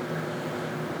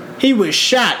 He was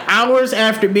shot hours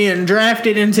after being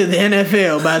drafted into the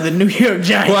NFL by the New York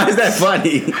Giants. Why is that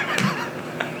funny?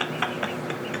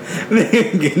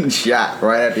 Nigga getting shot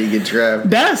right after he get drafted.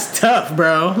 That's tough,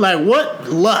 bro. Like, what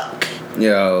luck?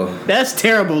 Yo. That's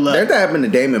terrible luck. That happened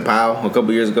to Damon Powell a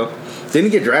couple years ago.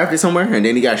 Didn't he get drafted somewhere and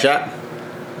then he got shot?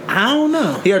 I don't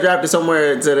know. He got drafted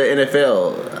somewhere to the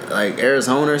NFL, like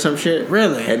Arizona or some shit.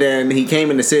 Really? And then he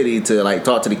came in the city to like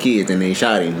talk to the kids, and they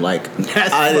shot him like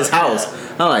out of his house.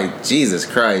 I'm like, Jesus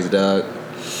Christ, dog.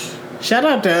 Shout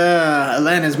out to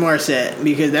Alanis Morissette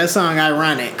because that song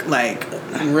 "Ironic" like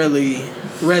really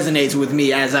resonates with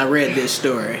me as I read this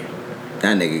story.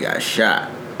 That nigga got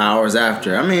shot hours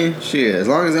after. I mean, shit. As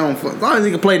long as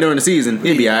he can play during the season,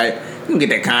 he'll be alright. You can get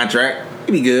that contract.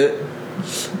 He'll be good.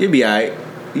 He'll be alright.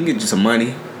 You can get you some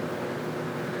money.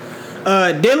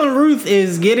 Dylan Ruth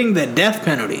is getting the death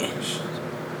penalty.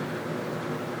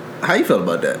 How you feel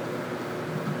about that?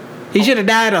 He should have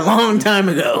died a long time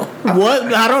ago.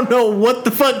 What? I don't know what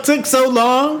the fuck took so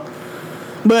long,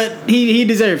 but he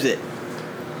deserves it.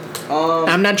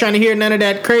 I'm not trying to hear none of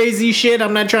that crazy shit.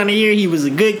 I'm not trying to hear he was a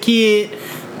good kid.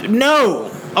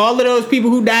 No. All of those people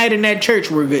who died in that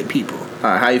church were good people.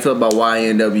 Alright, how you feel about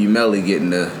YNW Melly getting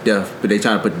the death, but they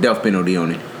trying to put the death penalty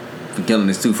on him for killing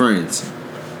his two friends?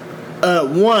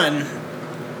 One,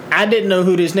 I didn't know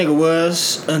who this nigga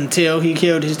was until he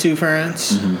killed his two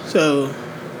friends. Mm-hmm. So,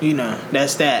 you know,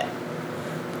 that's that.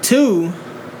 Two,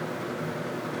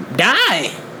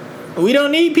 die. We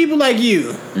don't need people like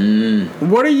you.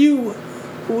 What are you...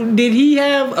 Did he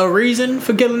have a reason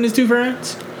for killing his two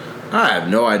friends? I have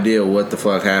no idea what the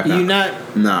fuck happened. You not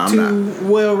I'm not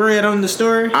well read on the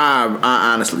story? I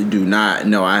honestly do not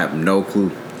know. I have no clue.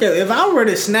 Yo, if I were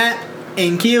to snap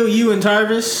and kill you and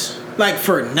Tarvis, like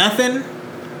for nothing,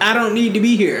 I don't need to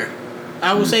be here.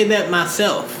 I will say that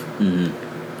myself.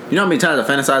 Mm-hmm. You know how many times I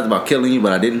fantasized about killing you,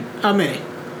 but I didn't? How many?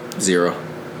 0.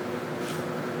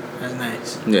 That's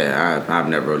nice. Yeah, I've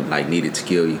never like needed to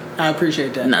kill you. I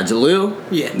appreciate that. Now Jaleel?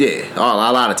 Yeah. Yeah, a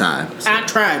lot of times. I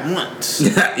tried once.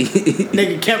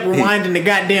 Nigga kept rewinding the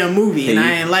goddamn movie and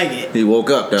I ain't like it. He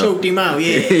woke up though. Choked him out,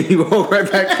 yeah. He woke right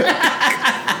back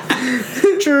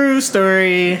up. True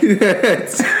story. Wait,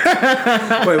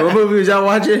 what movie was y'all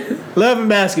watching? Love and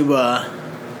Basketball.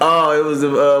 Oh, it was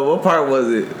what part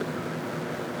was it?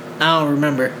 I don't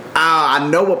remember. I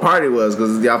know what part it was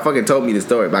because y'all fucking told me the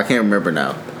story, but I can't remember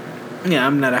now. Yeah,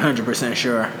 I'm not 100%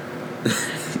 sure.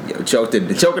 Yo, choking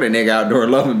the nigga out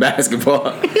during Love and Basketball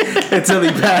until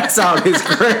he passed out is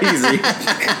crazy.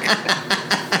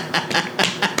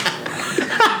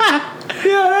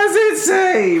 Yo, that's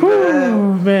insane, man.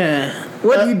 Oh, man.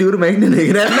 What do you do to make the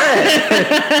nigga that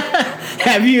mad?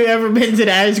 Have you ever been to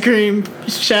the ice cream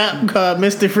shop called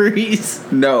Mr. Freeze?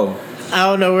 No. I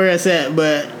don't know where it's at,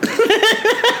 but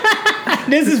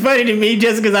this is funny to me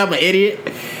just because I'm an idiot.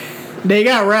 They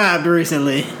got robbed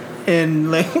recently,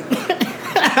 and like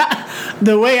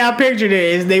the way I pictured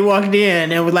it is they walked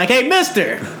in and was like, "Hey,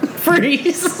 Mr.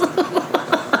 Freeze."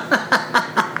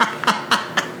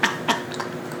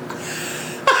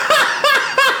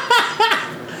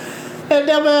 That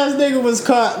dumbass nigga was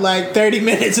caught like 30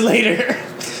 minutes later.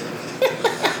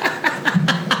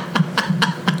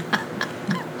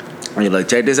 And you're like,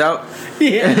 check this out?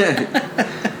 Yeah.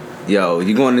 Yo,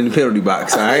 you going in the penalty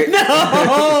box, all right?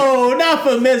 No, not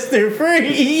for Mr.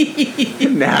 Freeze.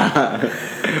 Nah.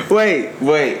 Wait.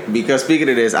 Because speaking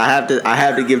of this, I have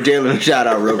to give Jalen a shout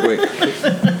out real quick.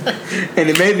 And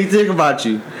it made me think about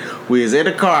you. We was in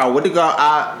the car. What the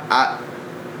I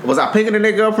was I picking the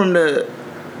nigga up from the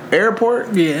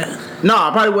airport? Yeah. No, I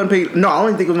probably wasn't picking. No, I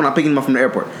only think it was when I picked him up from the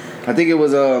airport. I think it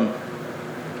was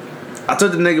I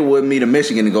took the nigga with me to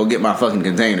Michigan to go get my fucking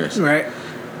containers. Right.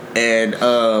 And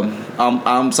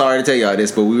I'm sorry to tell y'all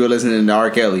this, but we were listening to R.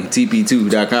 Kelly,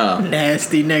 TP2.com.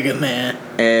 Nasty nigga, man.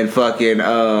 And fucking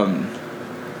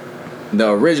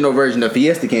the original version of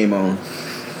Fiesta came on.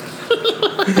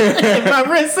 My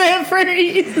wrist said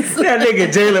freeze. That nigga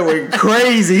Jalen went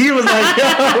crazy. He was like, yo.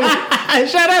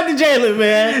 Shout out to Jalen,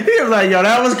 man. He was like, yo,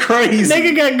 that was crazy.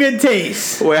 Nigga got good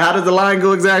taste. Wait, how did the line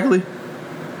go exactly?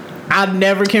 I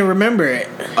never can remember it.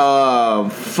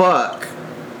 Fuck.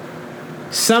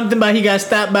 Something about he got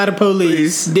stopped by the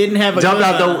police. Didn't have a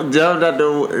gun. Jumped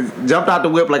out the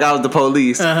whip like I was the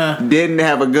police. Didn't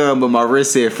have a gun, but my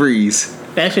wrist said freeze.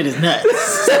 That shit is nuts.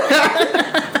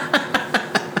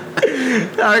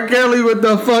 R. Kelly with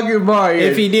the fucking bar.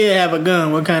 If he did have a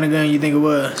gun, what kind of gun you think it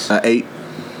was? 8.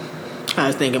 I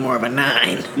was thinking more of a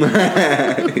 9.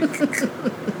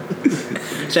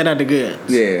 Shout out to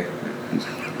Goods. Yeah.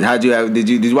 Did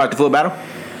you watch the full battle?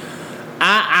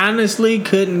 I honestly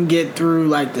couldn't get through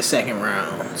like the second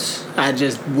rounds. I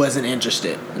just wasn't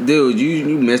interested. Dude,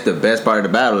 you missed the best part of the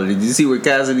battle. Did you see where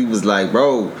Cassidy was like,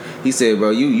 bro? He said, bro,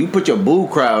 you put your boo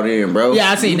crowd in, bro. Yeah,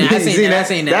 I seen that. That's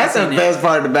the best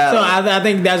part of the battle. So I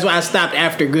think that's why I stopped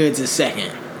after Goods'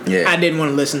 second. Yeah. I didn't want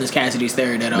to listen to Cassidy's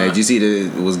third at all. Man, did you see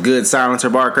was Good Silencer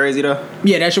bar crazy though?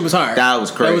 Yeah, that shit was hard. That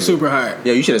was crazy. That was super hard.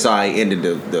 Yeah, you should have saw how he ended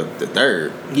the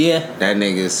third. Yeah. That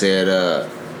nigga said,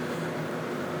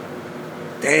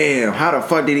 damn, how the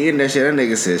fuck did he end that shit? That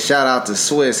nigga said, shout out to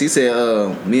Swiss. He said,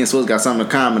 me and Swiss got something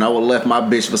in common. I would have left my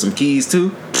bitch for some keys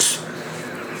too.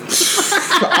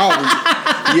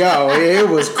 Yo, it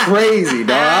was crazy,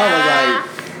 dog. I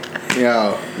was like,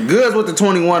 yo, Goods with the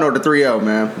 21 or the 3-0,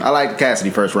 man. I like Cassidy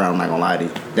first round, I'm not gonna lie to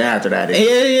you. Then after that,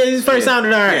 his first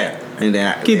sounded alright. Yeah. And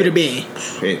then keep it a bean.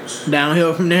 It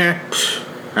Downhill from there.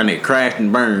 That nigga crashed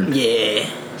and burned. Yeah.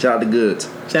 Shout out to Goods.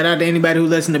 Shout out to anybody who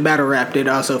listened to Battle Rap that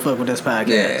also fuck with this podcast.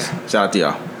 Yeah. Shout out to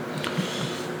y'all.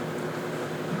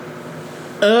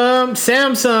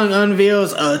 Samsung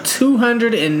unveils a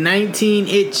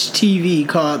 219-inch TV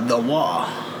called The Wall.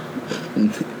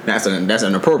 That's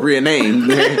an appropriate name.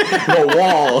 The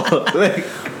Wall.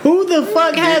 Who the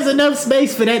fuck has enough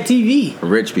space for that TV?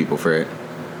 Rich people, Fred.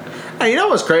 Hey, you know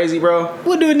what's crazy, bro?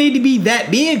 What do it need to be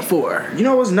that big for? You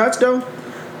know what's nuts though?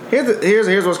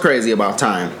 Here's what's crazy about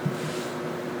time.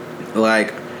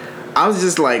 Like, I was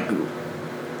just like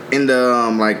in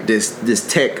the like this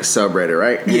tech subreddit,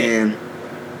 right? Yeah. And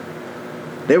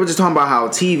they were just talking about how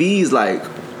TVs, like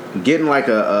getting like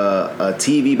a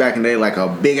TV back in the day, like a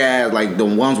big ass, like the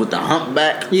ones with the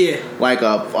humpback, yeah, like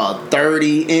a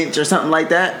 30-inch or something like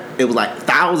that. It was like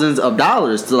thousands of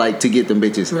dollars to get them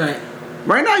bitches.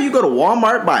 Right now, you go to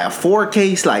Walmart, buy a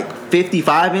 4K like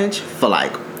 55-inch for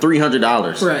like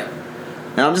 $300. Right.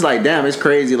 And I'm just like, damn, it's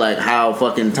crazy like how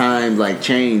fucking times like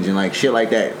change and like shit like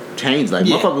that changed. Like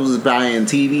motherfuckers was buying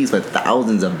TVs for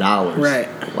thousands of dollars. Right.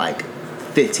 Like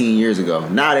 15 years ago.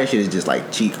 Now that shit is just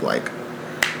like cheap. Like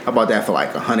I bought that for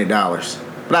like $100.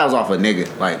 But that was off a nigga.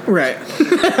 Like right.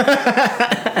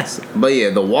 But yeah,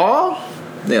 The Wall,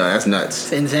 yeah, that's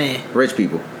nuts. It's insane. Rich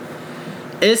people.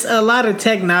 It's a lot of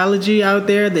technology out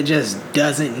there that just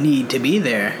doesn't need to be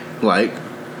there. Like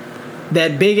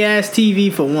that big ass TV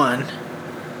for one.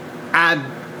 I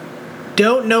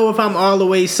don't know if I'm all the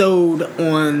way sold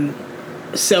on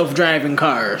self-driving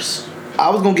cars. I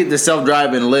was gonna get the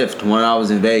self-driving Lyft when I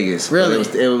was in Vegas. Really?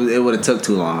 It would have took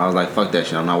too long. I was like, fuck that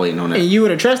shit. I'm not waiting on that. And you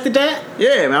would have trusted that?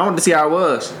 Yeah, man. I wanted to see how it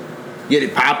was. Get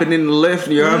it popping in the Lyft.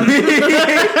 You know what I mean?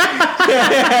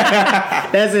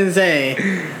 That's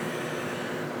insane.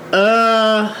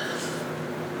 I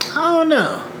don't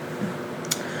know.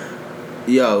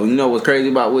 Yo, you know what's crazy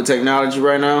about with technology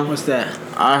right now? What's that?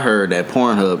 I heard that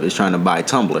Pornhub is trying to buy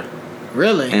Tumblr.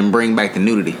 Really? And bring back the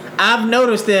nudity. I've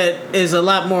noticed that there's a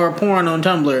lot more porn on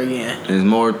Tumblr again. There's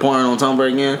more porn on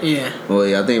Tumblr again? Yeah. Well,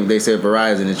 yeah, I think they said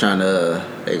Verizon is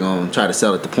they're going to try to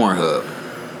sell it to Pornhub.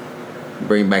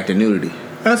 Bring back the nudity.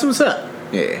 That's what's up.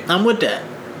 Yeah. I'm with that.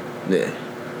 Yeah.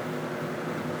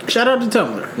 Shout out to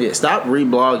Tumblr. Yeah, stop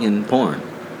reblogging porn.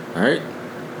 Alright?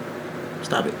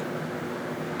 Stop it.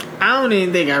 I don't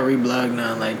even think I reblogged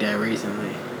nothing like that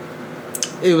recently.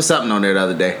 It was something on there the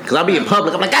other day. Because I be in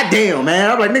public. I'm like, God damn, man.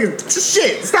 I'm like, nigga,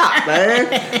 shit, stop, man.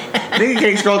 Nigga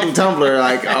can't scroll through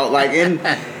Tumblr. Like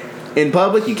in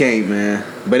public, you can't, man.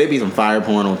 But it be some fire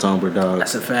porn on Tumblr, dog.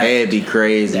 That's a fact. It'd be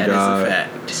crazy, that dog. That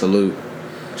is a fact. Salute.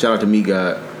 Shout out to Me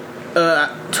God.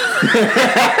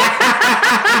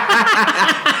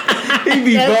 He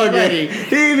be bugging.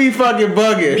 He be fucking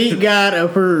bugging. Me God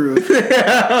approved.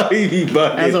 He be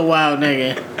bugging. That's a wild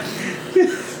nigga.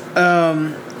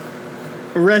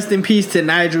 Rest in peace to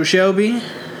Nigel Shelby.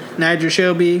 Nigel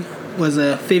Shelby was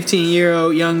a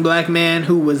 15-year-old young black man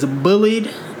who was bullied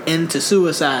into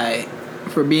suicide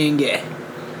for being gay.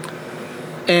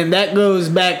 And that goes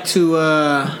back to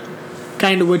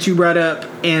kind of what you brought up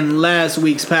in last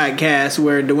week's podcast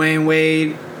where Dwayne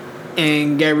Wade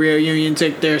and Gabrielle Union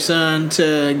took their son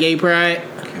to gay pride.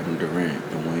 Kevin Durant,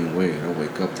 Dwayne Wade, I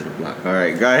wake up to the block. All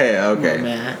right, go ahead. Okay. Oh,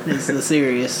 man, this is a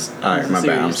serious. All right, my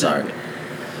bad. I'm sorry.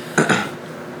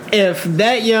 If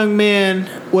that young man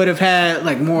would have had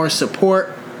like more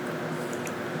support,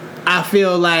 I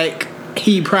feel like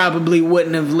he probably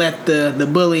wouldn't have let the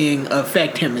bullying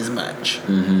affect him as much.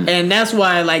 Mm-hmm. And that's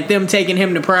why like them taking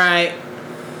him to Pride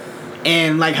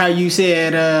and like how you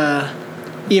said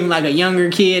even like a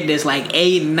younger kid that's like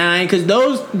 8 and 9, because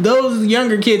those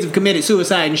younger kids have committed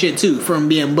suicide and shit too from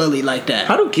being bullied like that.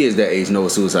 How do kids that age know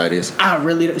what suicide is? I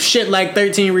really shit like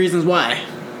 13 Reasons Why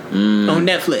on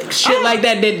Netflix. Shit like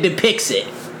that depicts it.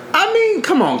 I mean,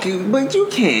 come on, but you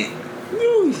can't.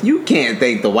 You can't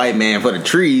thank the white man for the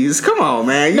trees. Come on,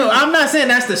 man. No, I'm not saying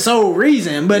that's the sole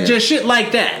reason, but just shit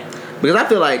like that. Because I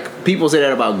feel like people say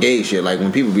that about gay shit. Like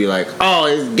when people be like, "Oh,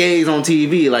 it's gays on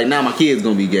TV," like now my kid's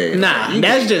gonna be gay. Nah, like,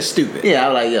 that's just stupid. Yeah,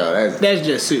 I'm like, yo, that's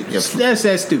just stupid. Yeah,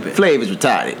 that's stupid. Flav is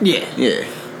retarded. Yeah.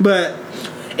 But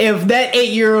if that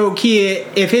 8-year-old kid,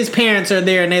 if his parents are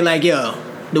there and they like, yo,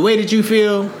 the way that you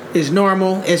feel is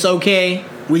normal, it's okay.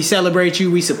 We celebrate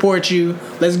you. We support you.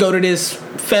 Let's go to this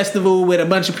festival with a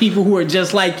bunch of people who are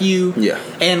just like you. Yeah.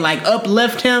 And like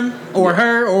uplift him or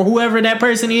her or whoever that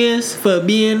person is for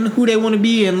being who they want to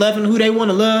be and loving who they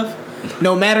want to love,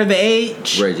 no matter the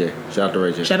age. Ray J. Shout out to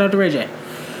Ray J. Shout out to Ray J.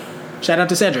 Shout out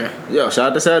to Cedra. Yo,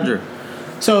 shout out to Cedra.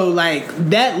 So like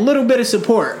that little bit of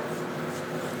support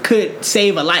could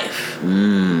save a life.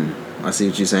 I see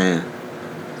what you're saying.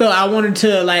 So I wanted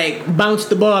to like bounce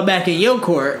the ball back in your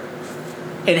court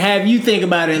and have you think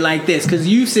about it like this, because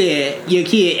you said your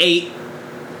kid 8.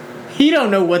 He don't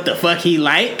know what the fuck he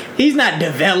like. He's not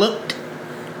developed.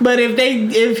 But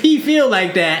if he feel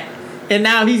like that, and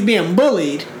now he's being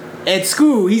bullied at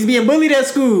school, and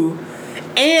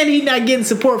he's not getting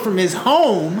support from his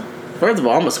home. First of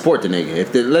all, I'm gonna support the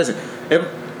nigga.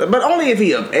 But only if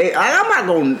he of age. I'm not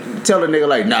gonna tell the nigga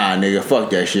like, nah, nigga,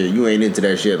 fuck that shit. You ain't into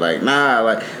that shit. Like, nah,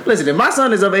 like, listen, if my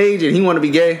son is of age and he want to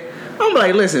be gay, I'm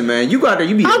like, listen, man, you got to,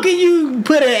 you be. How can you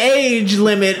put an age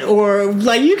limit or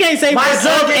like you can't say my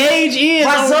son age is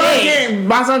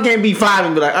my son can't be 5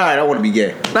 and be like, all right, I want to be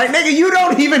gay. Like, nigga, you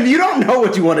don't know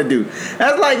what you want to do.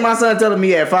 That's like my son telling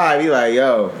me at 5, he like,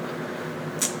 yo,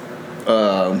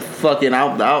 fucking, I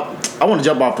want to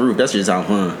jump off the roof. That shit sounds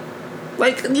fun.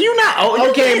 Like, you not old.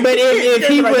 Okay, but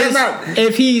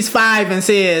if he's 5 and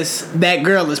says that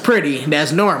girl is pretty,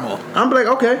 that's normal. I'm like,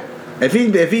 okay. If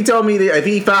he told me that, if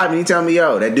he 5 and he tell me,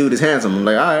 yo, that dude is handsome, I'm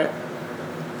like, all right.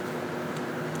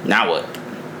 Now what?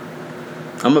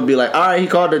 I'm gonna be like, all right, he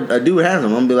called a dude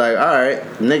handsome. I'm gonna be like, all right,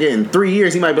 nigga, in 3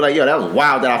 years he might be like, yo, that was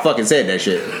wild that I fucking said that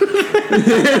shit.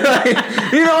 Like,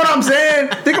 you know what I'm saying?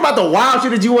 Think about the wild shit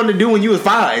that you wanted to do when you was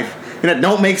 5 and that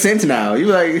don't make sense now. You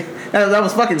like, that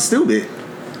was fucking stupid.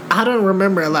 I don't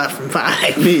remember a lot from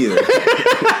 5. Me either.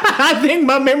 I think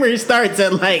my memory starts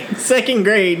at like 2nd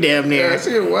grade, damn near. That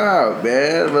shit wild,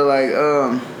 man. But like,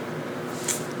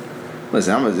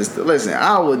 listen.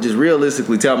 I would just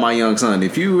realistically tell my young son,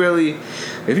 if you really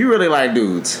like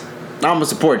dudes, I'm gonna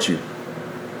support you.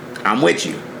 I'm with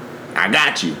you. I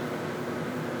got you.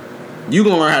 You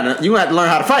gonna have to learn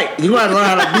how to fight. You gonna have to learn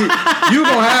how to beat. You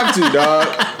gonna have to, dog.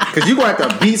 Cause you gonna have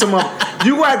to beat some up.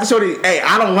 You gonna have to show the, hey,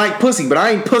 I don't like pussy, but I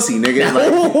ain't pussy, nigga.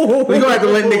 Like, we gonna have to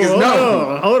let niggas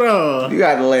know. Hold on. You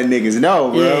gotta let niggas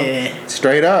know, bro. Yeah.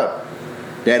 Straight up.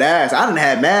 That ass. I done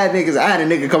had mad niggas. I had a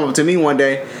nigga come up to me one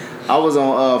day. I was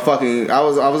on I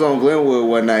was on Glenwood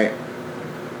one night.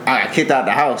 I got kicked out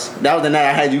the house. That was the night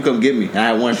I had you come get me.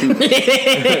 I had one shoe.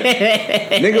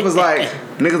 Nigga was like,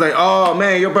 oh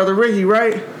man, your brother Ricky,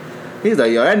 right? He's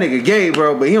like, yo, that nigga gay,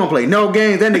 bro, but he don't play no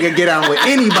games. That nigga get out with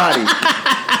anybody.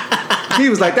 He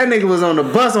was like, that nigga was on the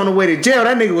bus on the way to jail.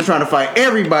 That nigga was trying to fight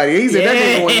everybody. He said that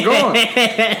nigga wasn't going.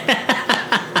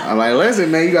 I'm like,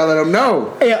 listen, man, you gotta let him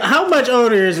know. Hey, how much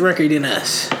older is Ricky than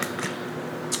us?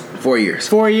 4 years.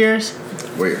 4 years?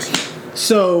 4 years.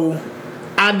 So,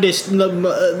 I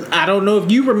don't know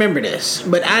if you remember this,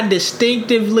 but I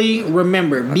distinctively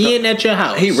remember being at your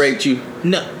house. He raped you?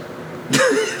 No.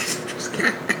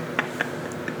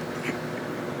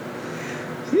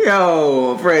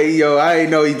 Yo, Frey, yo, I didn't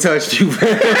know he touched you.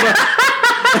 That's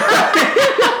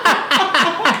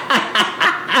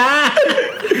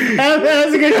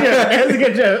a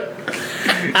good joke.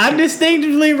 I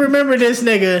distinctively remember this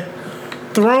nigga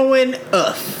throwing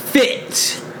a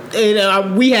fit.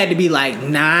 And, we had to be like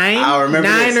 9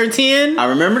 or 10. I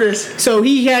remember this. So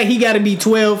he got to be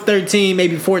 12, 13,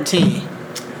 maybe 14.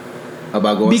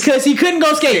 About going because he couldn't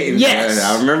go skating. Yes,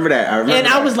 I remember that.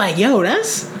 I was like, yo,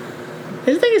 this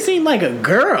nigga seemed like a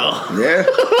girl. Yeah.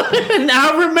 And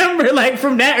I remember, like,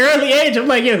 from that early age, I'm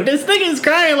like, yo, this nigga's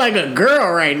crying like a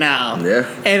girl right now. Yeah.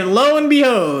 And lo and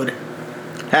behold,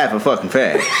 half a fucking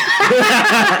fag.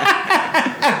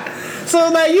 So,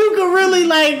 like, you could really,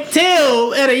 like,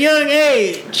 tell at a young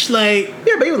age, like...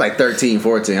 Yeah, but he was like 13,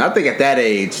 14. I think at that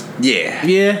age, yeah.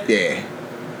 Yeah? Yeah.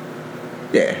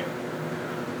 Yeah.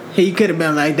 He could have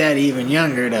been like that even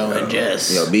younger, though, and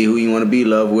just... Yo, be who you want to be,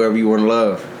 love whoever you want to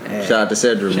love. Yeah. Shout out to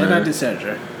Cedric, man. Shout out to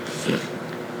Cedric.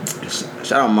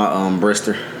 Shout out my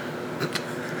Brister.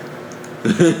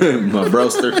 My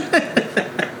broster.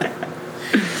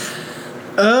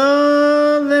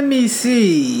 Let me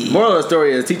see. Moral of the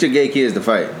story is teach your gay kids to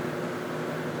fight.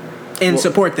 And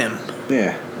support them.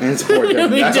 Yeah, and support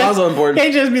them. That's also important.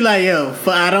 They just be like, yo,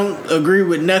 I don't agree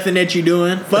with nothing that you're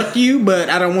doing. Fuck you, but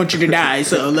I don't want you to die,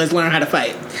 so let's learn how to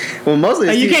fight. Well,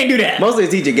 mostly you can't do that. Mostly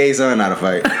teach your gay son how to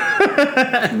fight.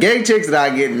 Gay chicks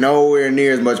not get nowhere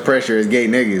near as much pressure as gay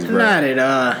niggas, bro. Not at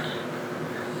all.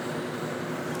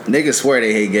 Niggas swear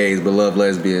they hate gays but love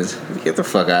lesbians. Get the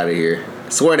fuck out of here.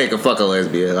 Swear they can fuck a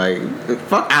lesbian. Like,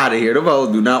 fuck out of here. Them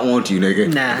hoes do not want you,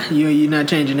 nigga. Nah, you're not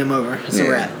changing them over. It's a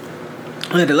wrap.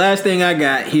 The last thing I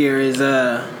got here is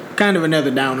kind of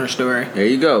another downer story. There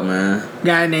you go, man.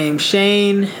 Guy named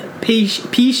Shane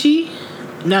Pesci.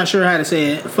 Not sure how to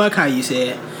say it. Fuck how you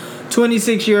say it.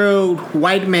 26-year-old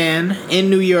white man in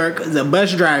New York is a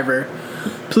bus driver.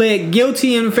 Pled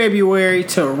guilty in February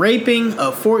to raping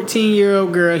a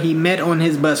 14-year-old girl he met on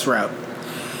his bus route.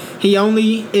 He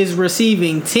only is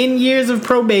receiving 10 years of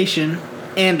probation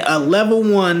and a level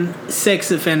 1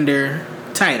 sex offender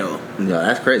title. Yeah,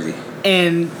 that's crazy.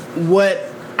 And what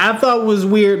I thought was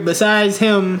weird, besides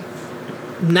him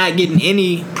not getting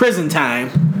any prison time,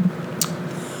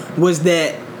 was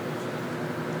that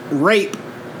rape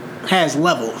has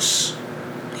levels.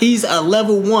 He's a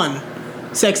level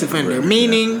 1 sex offender,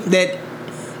 meaning that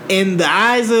in the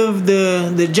eyes of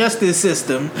the justice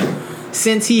system,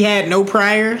 since he had no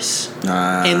priors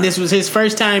and this was his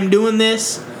first time doing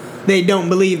this, they don't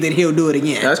believe that he'll do it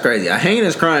again. That's crazy. A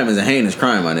heinous crime is a heinous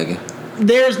crime, my nigga.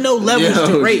 There's no levels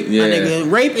to rape, my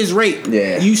nigga. Rape is rape.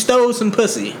 Yeah. You stole some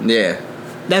pussy. Yeah.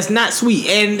 That's not sweet,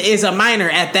 and it's a minor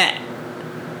at that.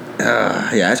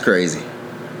 Yeah, that's crazy.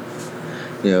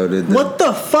 Yo, what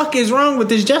the fuck is wrong with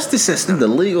this justice system? The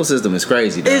legal system is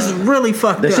crazy, dog. It's really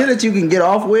fucked up. The shit that you can get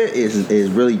off with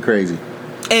is really crazy.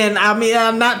 And I mean,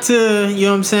 not to, you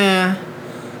know what I'm saying,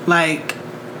 like,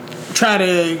 try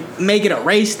to make it a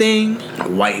race thing.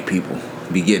 White people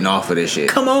be getting off of this shit.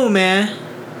 Come on, man.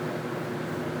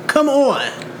 Come on.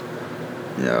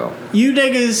 Yo. You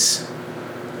niggas...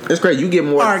 It's crazy. You get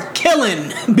more... are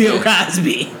killing Bill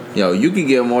Cosby. Yo, you can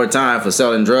get more time for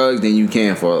selling drugs than you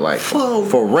can for, like,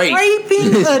 for rape.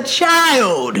 Raping a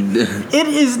child. It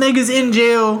is niggas in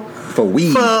jail... for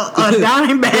weed. For a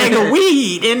dime bag of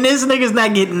weed. And this nigga's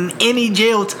not getting any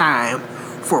jail time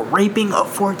for raping a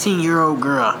 14-year-old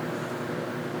girl.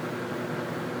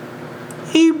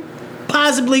 He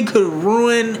possibly could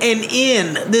ruin and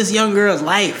end this young girl's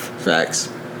life. Facts.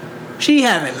 She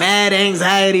having mad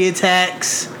anxiety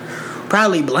attacks.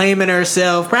 Probably blaming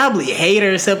herself. Probably hate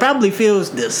herself. Probably feels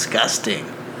disgusting.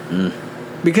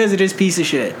 Because of this piece of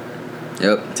shit.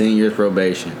 Yep. 10 years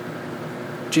probation.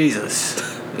 Jesus.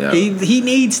 Yeah. He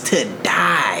needs to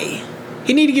die.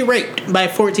 He need to get raped by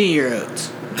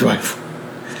 14-year-olds.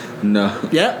 No.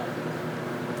 Yep.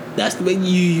 That's the way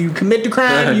you commit the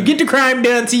crime. You get the crime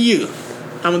done to you.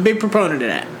 I'm a big proponent of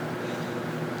that.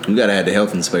 We gotta have the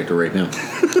health inspector rape him.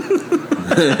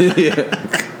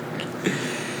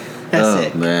 That's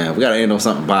it. Man, we gotta end on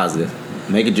something positive.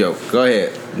 Make a joke. Go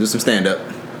ahead. Do some stand up.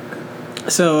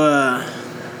 So,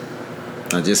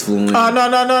 I just flew in. Oh,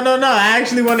 no. I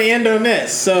actually want to end on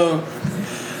this. So,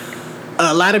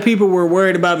 a lot of people were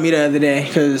worried about me the other day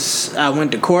because I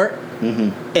went to court.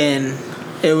 And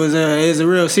it was a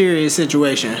real serious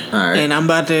situation. All right. And a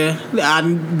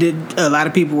lot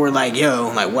of people were like,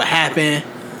 yo, like, what happened?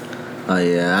 Oh,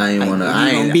 yeah, I ain't want to. I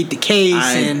ain't beat the case.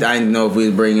 I didn't know if we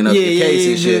was bringing up the case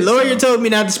and shit. The lawyer told me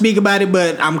not to speak about it,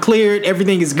 but I'm cleared.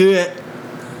 Everything is good.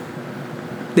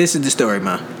 This is the story,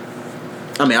 man.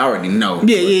 I mean, I already know.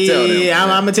 Yeah.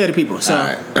 I'm going to tell the people. So,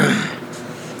 right.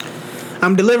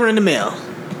 I'm delivering the mail.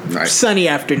 Right. Sunny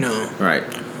afternoon. Right.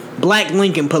 Black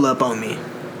Lincoln pull up on me.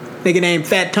 Nigga named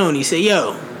Fat Tony say,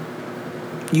 yo,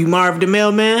 you Marv the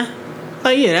mailman?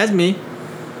 Like, yeah, that's me.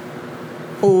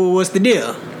 Oh, what's the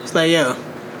deal? It's like, yo,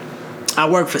 I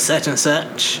work for such and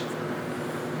such.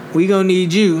 We gonna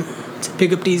need you to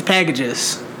pick up these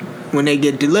packages when they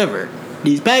get delivered.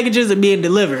 These packages are being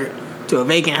delivered to a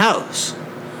vacant house.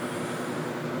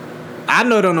 I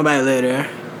know don't nobody live there.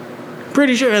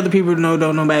 Pretty sure other people know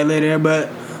don't nobody live there, but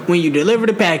when you deliver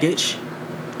the package,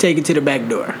 take it to the back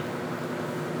door.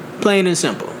 Plain and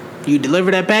simple. You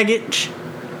deliver that package,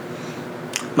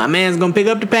 My man's gonna pick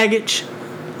up the package,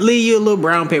 leave you a little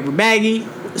brown paper baggie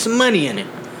with some money in it.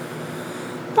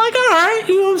 Like, alright,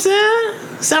 you know what I'm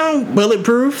saying? Sound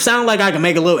bulletproof. Sound like I can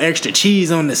make a little extra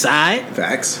cheese on the side.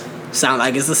 Facts. Sound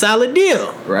like it's a solid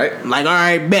deal. Right. I'm like,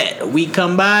 alright, bet. A week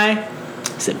come by,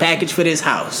 it's a package for this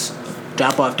house.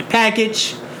 Drop off the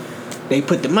package. They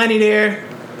put the money there.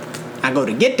 I go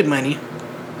to get the money.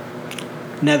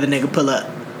 Another nigga pull up.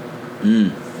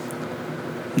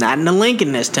 Not in the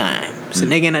Lincoln this time. It's a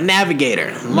nigga in a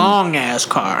Navigator. Long ass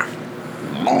car.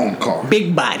 Long car.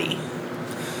 Big body.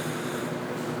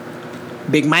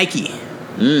 Big Mikey.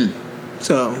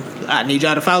 So I need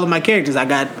y'all to follow my characters. I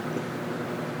got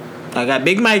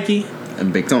Big Mikey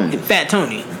and Big Tony. And Fat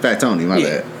Tony. Fat Tony, my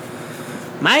bad.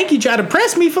 Mikey tried to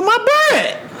press me for my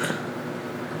bread.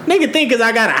 Nigga think cause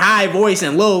I got a high voice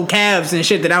and low calves and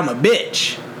shit that I'm a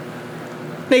bitch.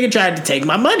 Nigga tried to take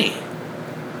my money.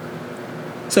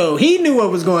 So he knew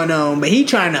what was going on, but he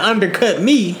trying to undercut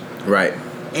me. Right.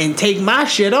 And take my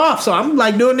shit off. So I'm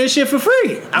like doing this shit for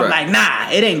free. I'm right. like, nah,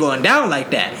 it ain't going down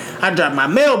like that. I drop my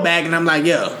mail bag and I'm like,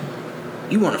 yo,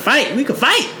 you want to fight? We can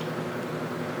fight.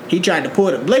 He tried to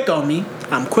pull the blick on me.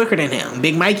 I'm quicker than him.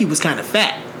 Big Mikey was kind of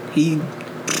fat. He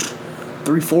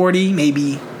 340,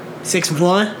 maybe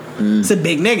 6'1". It's a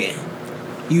big nigga.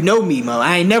 You know me, Mo.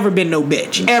 I ain't never been no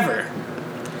bitch. Ever.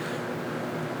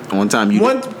 One time you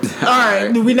all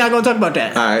right, we're not going to talk about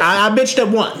that. All right. I bitched up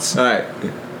once. All right.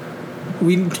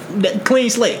 Clean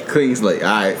slate. Clean slate. All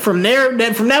right. From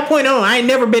that point on, I ain't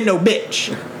never been no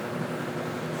bitch.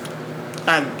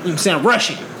 I'm saying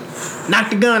rushing,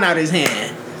 knocked the gun out of his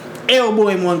hand, elbow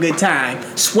him one good time,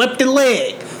 swept the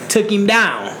leg, took him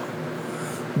down.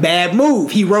 Bad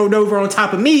move. He rolled over on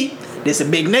top of me. This a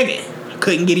big nigga.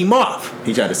 Couldn't get him off.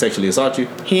 He tried to sexually assault you.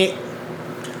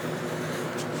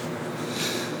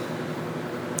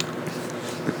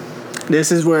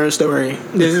 This is where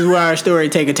our story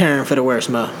take a turn for the worse,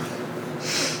 Mo.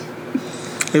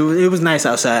 It was nice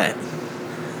outside.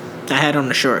 I had on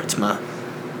the shorts, Mo.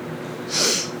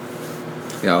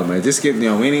 Yo, man, just get, we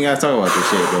ain't gotta talk about this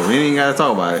shit, bro. We ain't gotta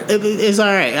talk about it. It's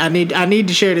all right. I need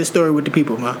to share this story with the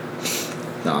people, Mo.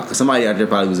 No, cause somebody out there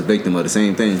probably was a victim of the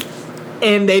same thing.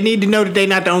 And they need to know that they're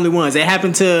not the only ones. It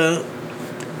happened to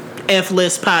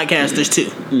F-list podcasters too.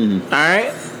 Mm-hmm. All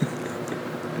right.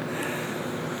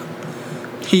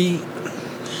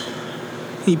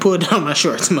 He pulled down my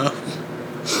shorts, Mo.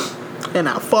 And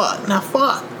I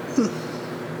fought.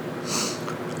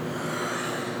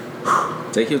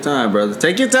 Take your time, brother.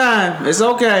 Take your time. It's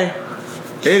okay.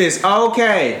 It is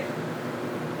okay.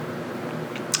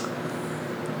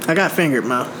 I got fingered,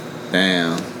 Mo.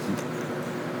 Damn.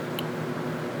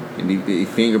 You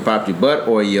finger popped your butt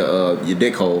or your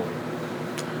dick hole?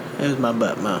 It was my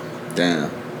butt, Mo.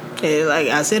 Damn. Yeah, like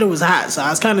I said, it was hot, so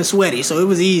I was kind of sweaty, so it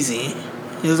was easy.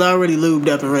 It was already lubed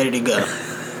up and ready to go.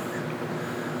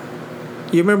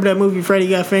 You remember that movie, Freddy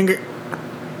Got Fingered?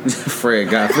 Fred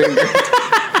got fingered.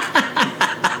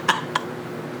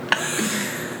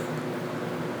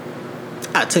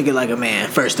 I took it like a man,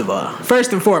 first of all.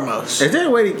 First and foremost. Is there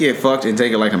a way to get fucked and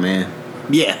take it like a man?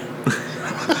 Yeah.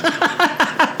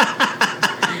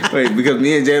 Wait, because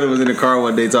me and Jayla was in the car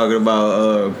one day talking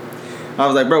about... I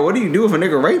was like, bro, what do you do if a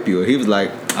nigga rape you? He was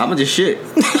like, I'ma just shit.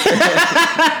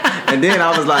 And then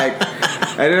I was like,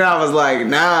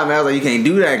 nah, man. I was like, you can't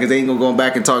do that because they ain't gonna go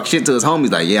back and talk shit to his homies.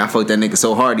 Like, yeah, I fucked that nigga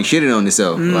so hard he shitted on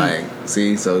himself. Like,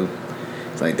 see, so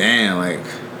it's like, damn, like.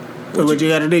 What you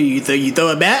gotta do? You throw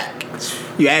it back?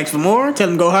 You ask for more? Tell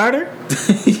him go harder?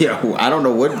 Yeah, I don't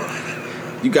know what.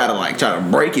 You gotta like try to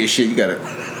break his shit. You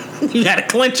gotta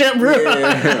clench up real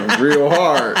hard. Real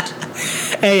hard.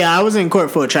 Hey, I was in court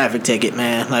for a traffic ticket,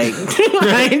 man. Like,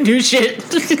 I didn't do shit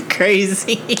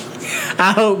crazy.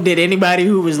 I hope that anybody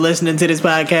who was listening to this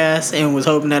podcast and was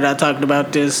hoping that I talked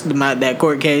about that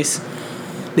court case,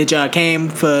 that y'all came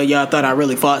for, y'all thought I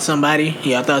really fought somebody.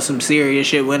 Y'all thought some serious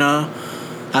shit went on.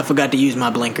 I forgot to use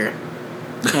my blinker.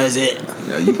 That's it.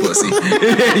 No, you pussy.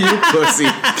 You pussy.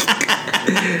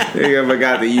 Nigga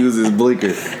forgot to use his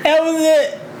blinker. That was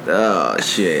it. Oh,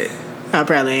 shit. I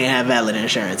probably ain't have valid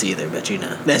insurance either, but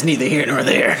that's neither here nor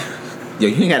there. Yo,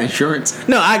 you ain't got insurance?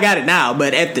 No, I got it now,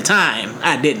 but at the time,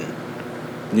 I didn't.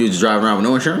 You just drive around with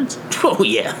no insurance? Oh,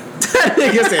 yeah.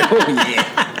 Nigga said, oh,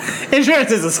 yeah.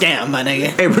 Insurance is a scam, my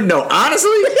nigga. Hey, but no, honestly,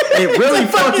 it really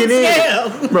fucking is.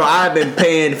 Scam. Bro, I've been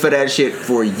paying for that shit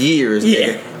for years,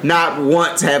 nigga. Yeah. Not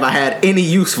once have I had any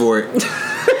use for it.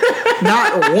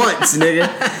 Not once,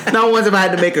 nigga. Not once have I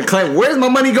had to make a claim. Where's my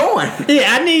money going?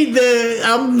 Yeah,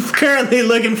 I'm currently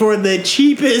looking for the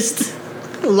cheapest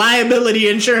liability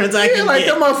insurance I can like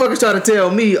get. them motherfuckers try to tell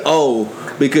me, oh,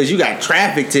 because you got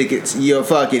traffic tickets. Your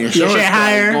fucking insurance shit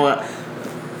higher. going.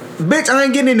 Bitch, I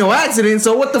ain't getting in no accident,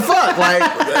 so what the fuck? Like,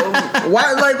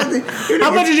 why? Like, how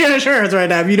much is your insurance right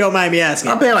now? If you don't mind me asking,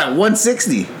 I'm paying like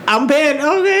 $160. I'm paying.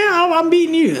 Okay, I'm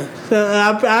beating you. So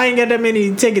I ain't got that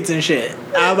many tickets and shit.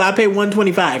 I pay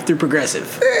 $125 through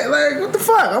Progressive. Yeah, like what the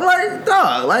fuck? I'm like,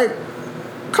 dog, like,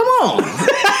 come on.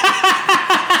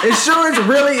 Insurance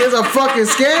really is a fucking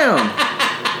scam.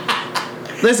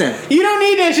 Listen, you don't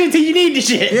need that shit till you need the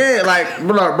shit. Yeah, like,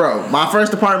 bro, my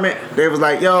first apartment, they was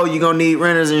like, yo, you gonna need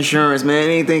renter's insurance, man.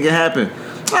 Anything can happen.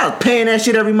 I was paying that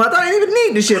shit every month. I didn't even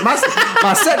need the shit. My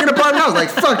second apartment, I was like,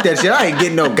 fuck that shit. I ain't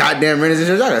getting no goddamn renter's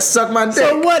insurance. I gotta suck my dick.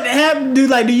 So what happened? Do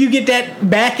you get that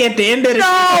back at the end of the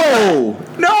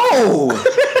No.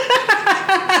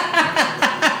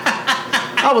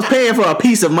 I was paying for a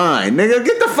peace of mind, nigga.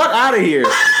 Get the fuck out of here.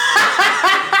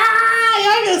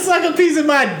 Y'all gonna suck a piece of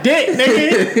my dick,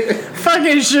 nigga. Fuck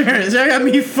insurance. Y'all got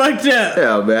me fucked up.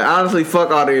 Yeah, man. Honestly, fuck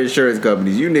all the insurance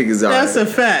companies. You niggas are. That's a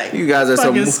fact. You guys are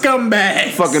fucking some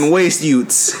scumbags. Fucking waste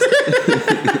youths.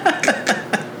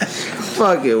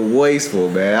 Fucking wasteful,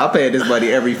 man. I pay this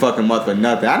money every fucking month for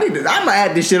nothing. I'm gonna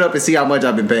add this shit up and see how much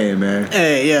I've been paying, man.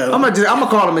 Hey, yo. I'm gonna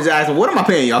call them and just ask them, what am I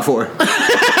paying y'all for?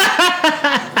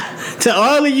 To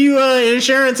all of you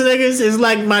insurance niggas, it's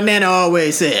like my nana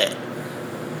always said.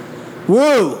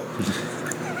 Whoa.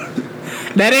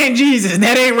 That ain't Jesus.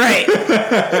 That ain't right.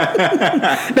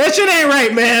 That shit ain't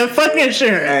right, man. Fuck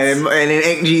insurance. And it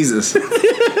ain't Jesus.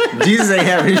 Jesus ain't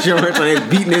having insurance when they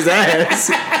beating his ass.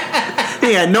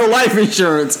 He had no life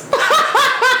insurance.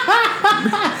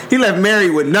 He left Mary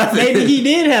with nothing. Maybe he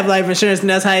did have life insurance and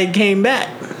that's how he came back.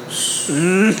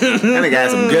 That nigga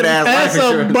had some good ass life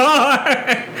insurance. That's a bar.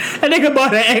 That nigga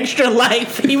bought an extra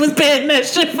life. He was paying that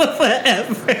shit for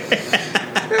forever.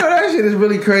 Yo, that shit is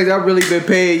really crazy. I've really been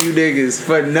paying you niggas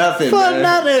for nothing, for man.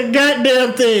 not a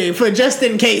goddamn thing. For just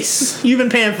in case. You've been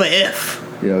paying for if.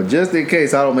 Yo, just in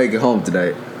case I don't make it home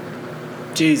tonight.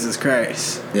 Jesus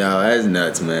Christ. Yo, that's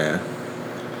nuts, man.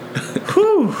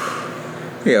 Whew.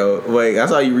 Yo, wait, I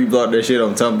saw you reblogged that shit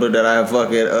on Tumblr that I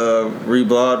fucking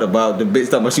reblogged about the bitch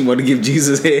talking about she wanted to give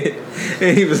Jesus head.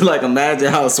 And he was like,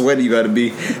 imagine how sweaty you gotta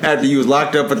be. After you was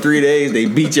locked up for 3 days, they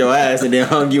beat your ass and then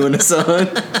hung you in the sun.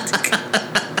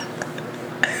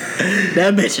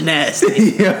 That bitch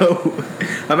nasty. Yo,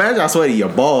 imagine how sweaty your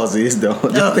balls is, though.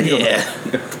 Oh, yeah.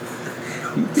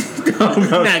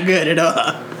 Not good at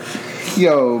all.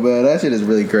 Yo, man, that shit is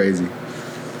really crazy.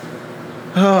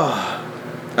 Oh.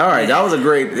 All right, that was a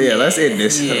great. Yeah, let's end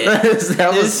this. Yeah.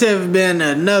 This has been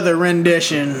another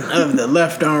rendition of the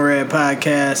Left on Red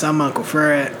podcast. I'm Uncle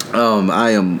Fred.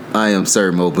 I am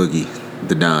Sir Mo Boogie,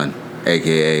 the Don,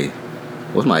 aka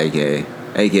what's my AKA?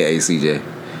 AKA CJ,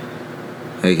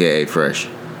 aka Fresh,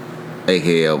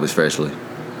 aka Elvis Freshly.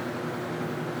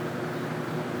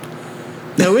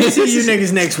 Now we see you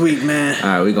niggas next week, man. All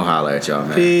right, we gonna holler at y'all,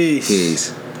 man.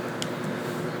 Peace.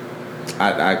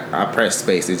 I pressed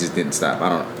space. It just didn't stop. I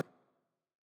don't know.